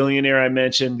Texas billionaire I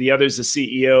mentioned. The other is the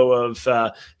CEO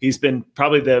of, he's been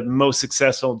probably the most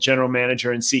successful general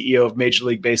manager and CEO of Major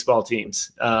League Baseball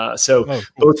teams.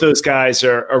 Both those guys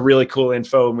are really cool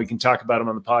info, and we can talk about them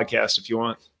on the podcast if you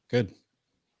want. Good.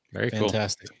 Very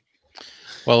fantastic.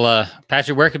 Cool. Well,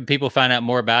 Patrick, where can people find out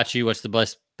more about you? What's the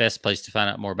best place to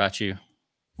find out more about you?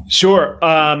 Sure.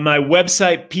 My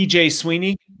website,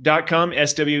 Sweeney.com,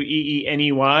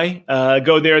 Sweeney.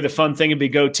 Go there. The fun thing would be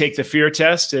go take the fear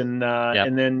test, and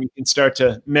then you can start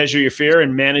to measure your fear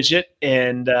and manage it,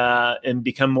 and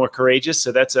become more courageous.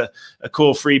 So that's a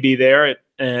cool freebie there.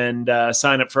 And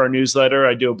sign up for our newsletter.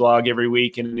 I do a blog every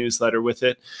week and a newsletter with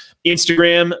it.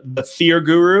 Instagram, The Fear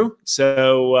Guru.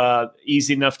 So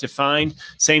easy enough to find.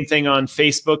 Same thing on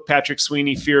Facebook, Patrick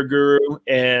Sweeney Fear Guru,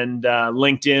 and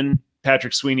LinkedIn,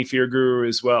 Patrick Sweeney Fear Guru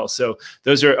as well. So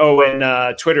those are,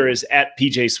 and Twitter is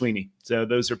 @PJ Sweeney. So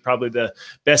those are probably the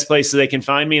best places they can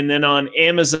find me. And then on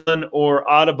Amazon or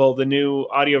Audible, the new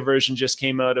audio version just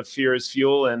came out of Fear is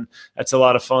Fuel, and that's a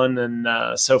lot of fun.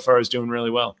 And so far is doing really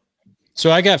well. So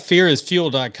I got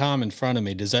fearisfuel.com in front of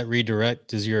me. Does that redirect?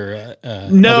 Does your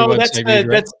no?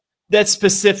 That's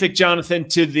specific, Jonathan,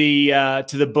 to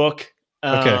the book.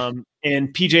 Okay.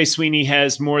 And PJ Sweeney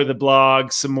has more of the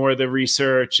blog, some more of the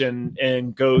research,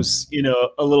 and goes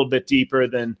a little bit deeper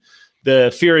than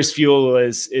the Fear is Fuel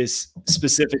is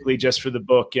specifically just for the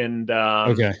book and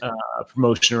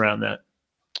promotion around that.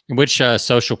 Which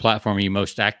social platform are you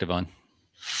most active on?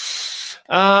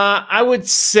 I would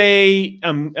say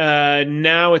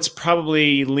now it's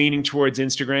probably leaning towards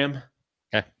Instagram.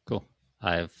 Okay, cool.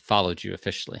 I've followed you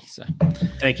officially, so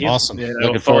thank you. Awesome. Yeah,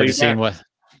 looking forward to seeing what.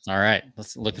 All right,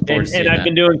 let's look forward to seeing that. And I've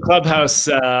been doing Clubhouse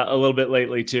a little bit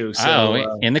lately too.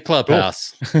 So in the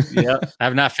Clubhouse. Cool. Yeah, I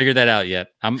have not figured that out yet.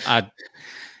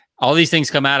 All these things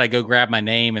come out. I go grab my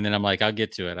name, and then I'm like, I'll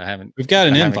get to it. I haven't. We've got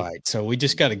an invite, so we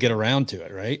just got to get around to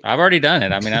it, right? I've already done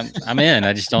it. I mean, I'm in.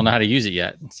 I just don't know how to use it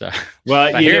yet. So,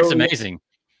 well, I hear it's amazing.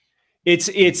 It's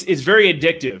very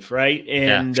addictive, right?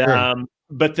 And yeah, sure.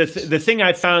 But the thing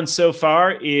I found so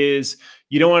far is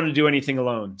you don't want to do anything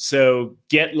alone. So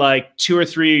get like 2 or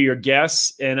 3 of your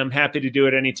guests, and I'm happy to do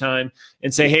it anytime.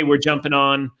 And say, hey, we're jumping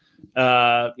on.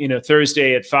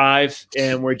 Thursday at 5,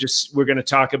 and we're going to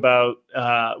talk about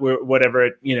we're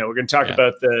going to talk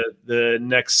about the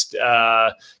next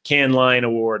can line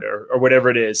award or whatever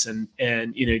it is, and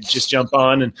just jump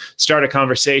on and start a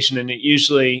conversation, and it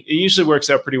usually works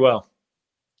out pretty well.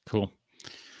 Cool.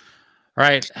 All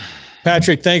right,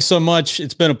 Patrick, thanks so much.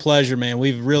 It's been a pleasure, man.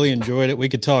 We've really enjoyed it. We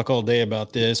could talk all day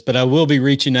about this, but I will be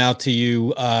reaching out to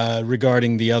you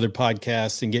regarding the other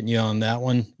podcasts and getting you on that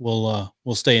one. We'll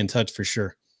stay in touch for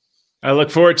sure. I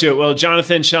look forward to it. Well,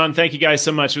 Jonathan, Sean, thank you guys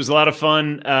so much. It was a lot of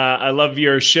fun. I love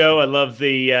your show. I love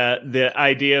the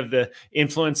idea of the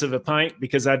influence of a pint,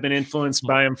 because I've been influenced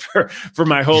by him for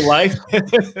my whole life.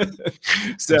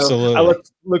 So absolutely. I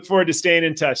look forward to staying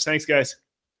in touch. Thanks, guys.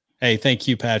 Hey, thank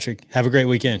you, Patrick. Have a great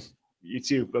weekend. You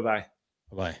too. Bye-bye.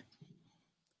 Bye-bye.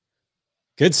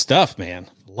 Good stuff, man.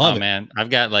 Love it. Man.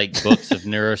 I've got like books of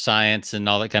neuroscience and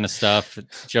all that kind of stuff.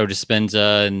 Joe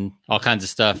Dispenza and all kinds of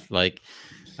stuff. Like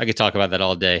I could talk about that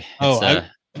all day.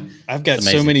 I've got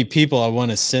so many people I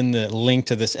want to send the link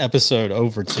to this episode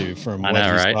over to from what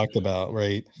he's talked about,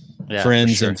 right? Yeah,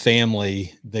 friends and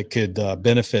family that could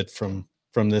benefit from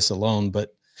this alone. But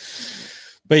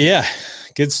yeah.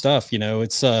 Good stuff.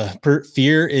 It's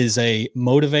fear is a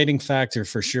motivating factor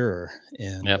for sure.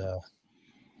 And,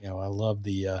 I love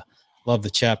the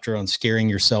chapter on scaring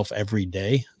yourself every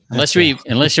day. Unless you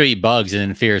eat bugs, and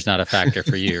then fear is not a factor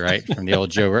for you, right? From the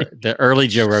old the early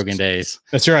Joe Rogan days.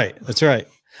 That's right. That's right.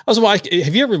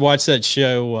 Have you ever watched that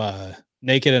show,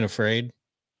 Naked and Afraid?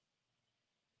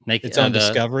 It's on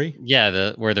Discovery.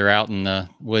 Yeah, where they're out in the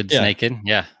woods naked.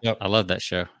 Yeah, yep. I love that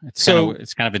show. It's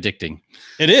kind of addicting.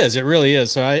 It is. It really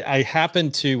is. So I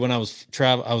happened to, when I was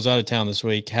I was out of town this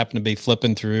week, happened to be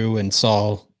flipping through and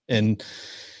saw and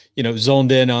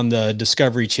zoned in on the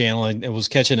Discovery Channel, and it was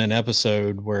catching an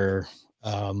episode where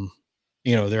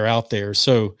they're out there.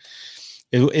 So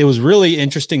it was really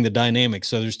interesting, the dynamic.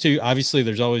 So there's two. Obviously,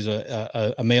 there's always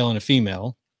a male and a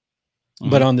female,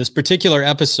 but on this particular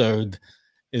episode,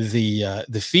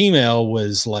 the female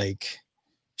was like,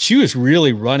 she was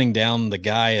really running down the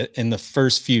guy in the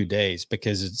first few days,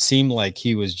 because it seemed like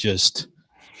he was just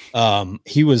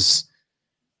he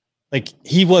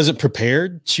wasn't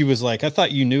prepared. She was like, I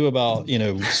thought you knew about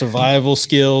survival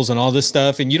skills and all this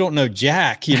stuff, and you don't know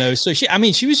jack. So she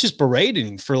was just berating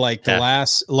him for like the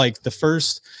last, like the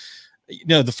first.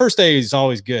 The first day is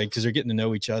always good because they're getting to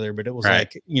know each other. But it was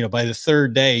like, by the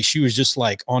third day, she was just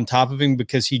like on top of him,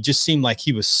 because he just seemed like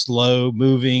he was slow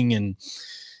moving.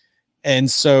 And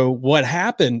so what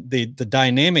happened, the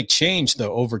dynamic changed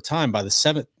though over time. By the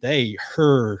 7th day,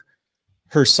 her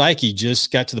psyche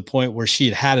just got to the point where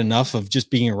she had enough of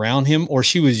just being around him, or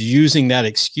she was using that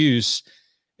excuse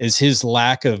as his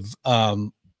lack of,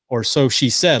 or so she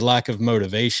said, lack of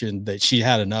motivation, that she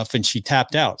had enough, and she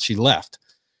tapped out. She left.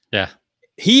 Yeah.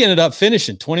 He ended up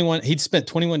finishing 21. He'd spent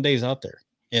 21 days out there.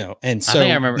 And so I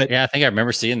think I remember. I think I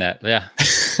remember seeing that. Yeah.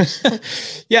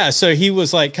 Yeah. So he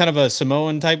was like kind of a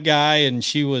Samoan type guy, and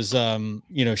she was,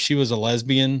 she was a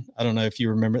lesbian. I don't know if you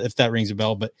remember, if that rings a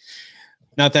bell, but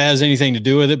not that has anything to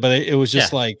do with it. But it was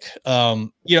just like,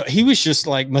 he was just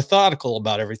like methodical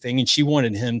about everything, and she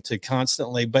wanted him to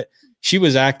constantly, but she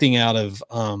was acting out of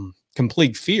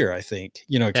complete fear. I think,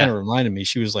 it kind of reminded me.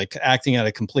 She was like acting out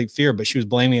of complete fear, but she was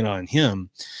blaming it on him.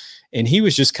 And he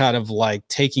was just kind of like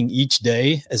taking each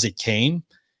day as it came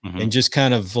and just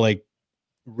kind of like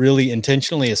really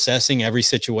intentionally assessing every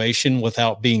situation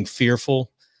without being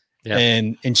fearful. Yeah.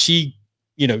 And she,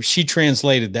 she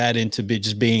translated that into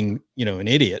just being, an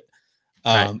idiot.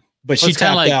 Right. But she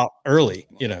tapped out early,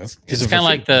 because it's kind of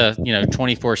like the,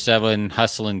 24/7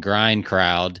 hustle and grind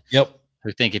crowd. Yep.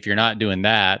 Who think if you're not doing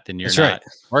that, then you're not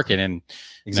working. And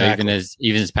exactly.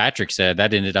 Even as Patrick said,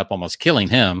 that ended up almost killing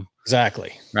him.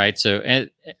 Exactly. Right. So,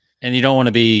 and you don't want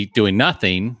to be doing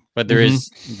nothing, but there is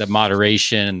the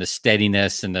moderation and the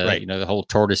steadiness and the, the whole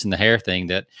tortoise and the hare thing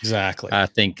that I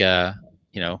think,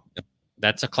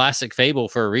 that's a classic fable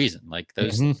for a reason. Like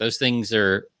those things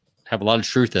have a lot of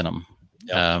truth in them.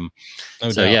 Yep.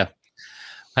 No doubt. Yeah.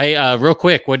 Hey, real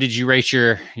quick, what did you rate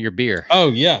your beer? Oh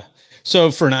yeah.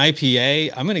 So for an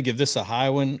IPA, I'm going to give this a high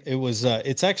one. It was,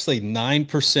 it's actually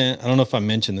 9%. I don't know if I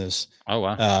mentioned this. Oh,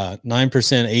 wow. 9%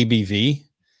 ABV,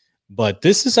 but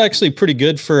this is actually pretty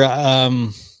good for, but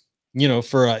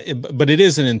it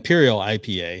is an Imperial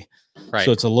IPA. Right.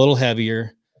 So it's a little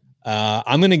heavier.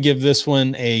 I'm going to give this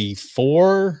one a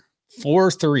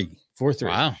 4.3.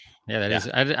 Wow. Yeah, that is.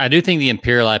 I do think the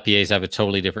Imperial IPAs have a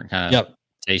totally different kind of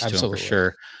taste to them for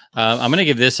sure. I'm going to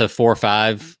give this a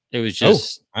 4.5. It was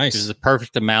just, nice. It was the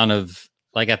perfect amount of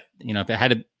if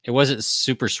it wasn't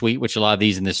super sweet, which a lot of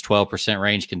these in this 12%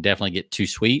 range can definitely get too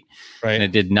sweet. Right. And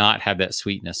it did not have that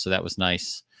sweetness. So that was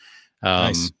nice.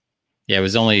 Nice. Yeah, it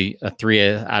was only a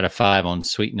 3 out of 5 on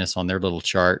sweetness on their little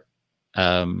chart.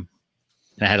 And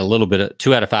I had a little bit of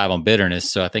 2 out of 5 on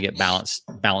bitterness. So I think it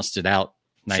balanced it out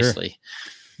nicely.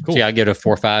 Sure. Cool. So yeah, I'll give it a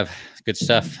 4.5. Good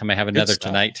stuff. I may have another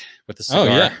tonight with the cigar. Oh,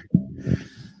 yeah.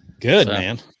 Good,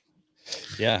 man.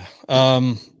 Yeah.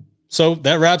 So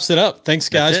that wraps it up. Thanks,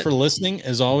 guys, for listening.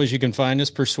 As always, you can find us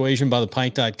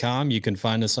persuasionbythepint.com. You can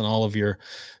find us on all of your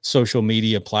social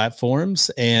media platforms.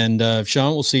 And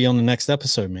Sean, we'll see you on the next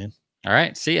episode, man. All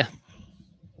right. See ya.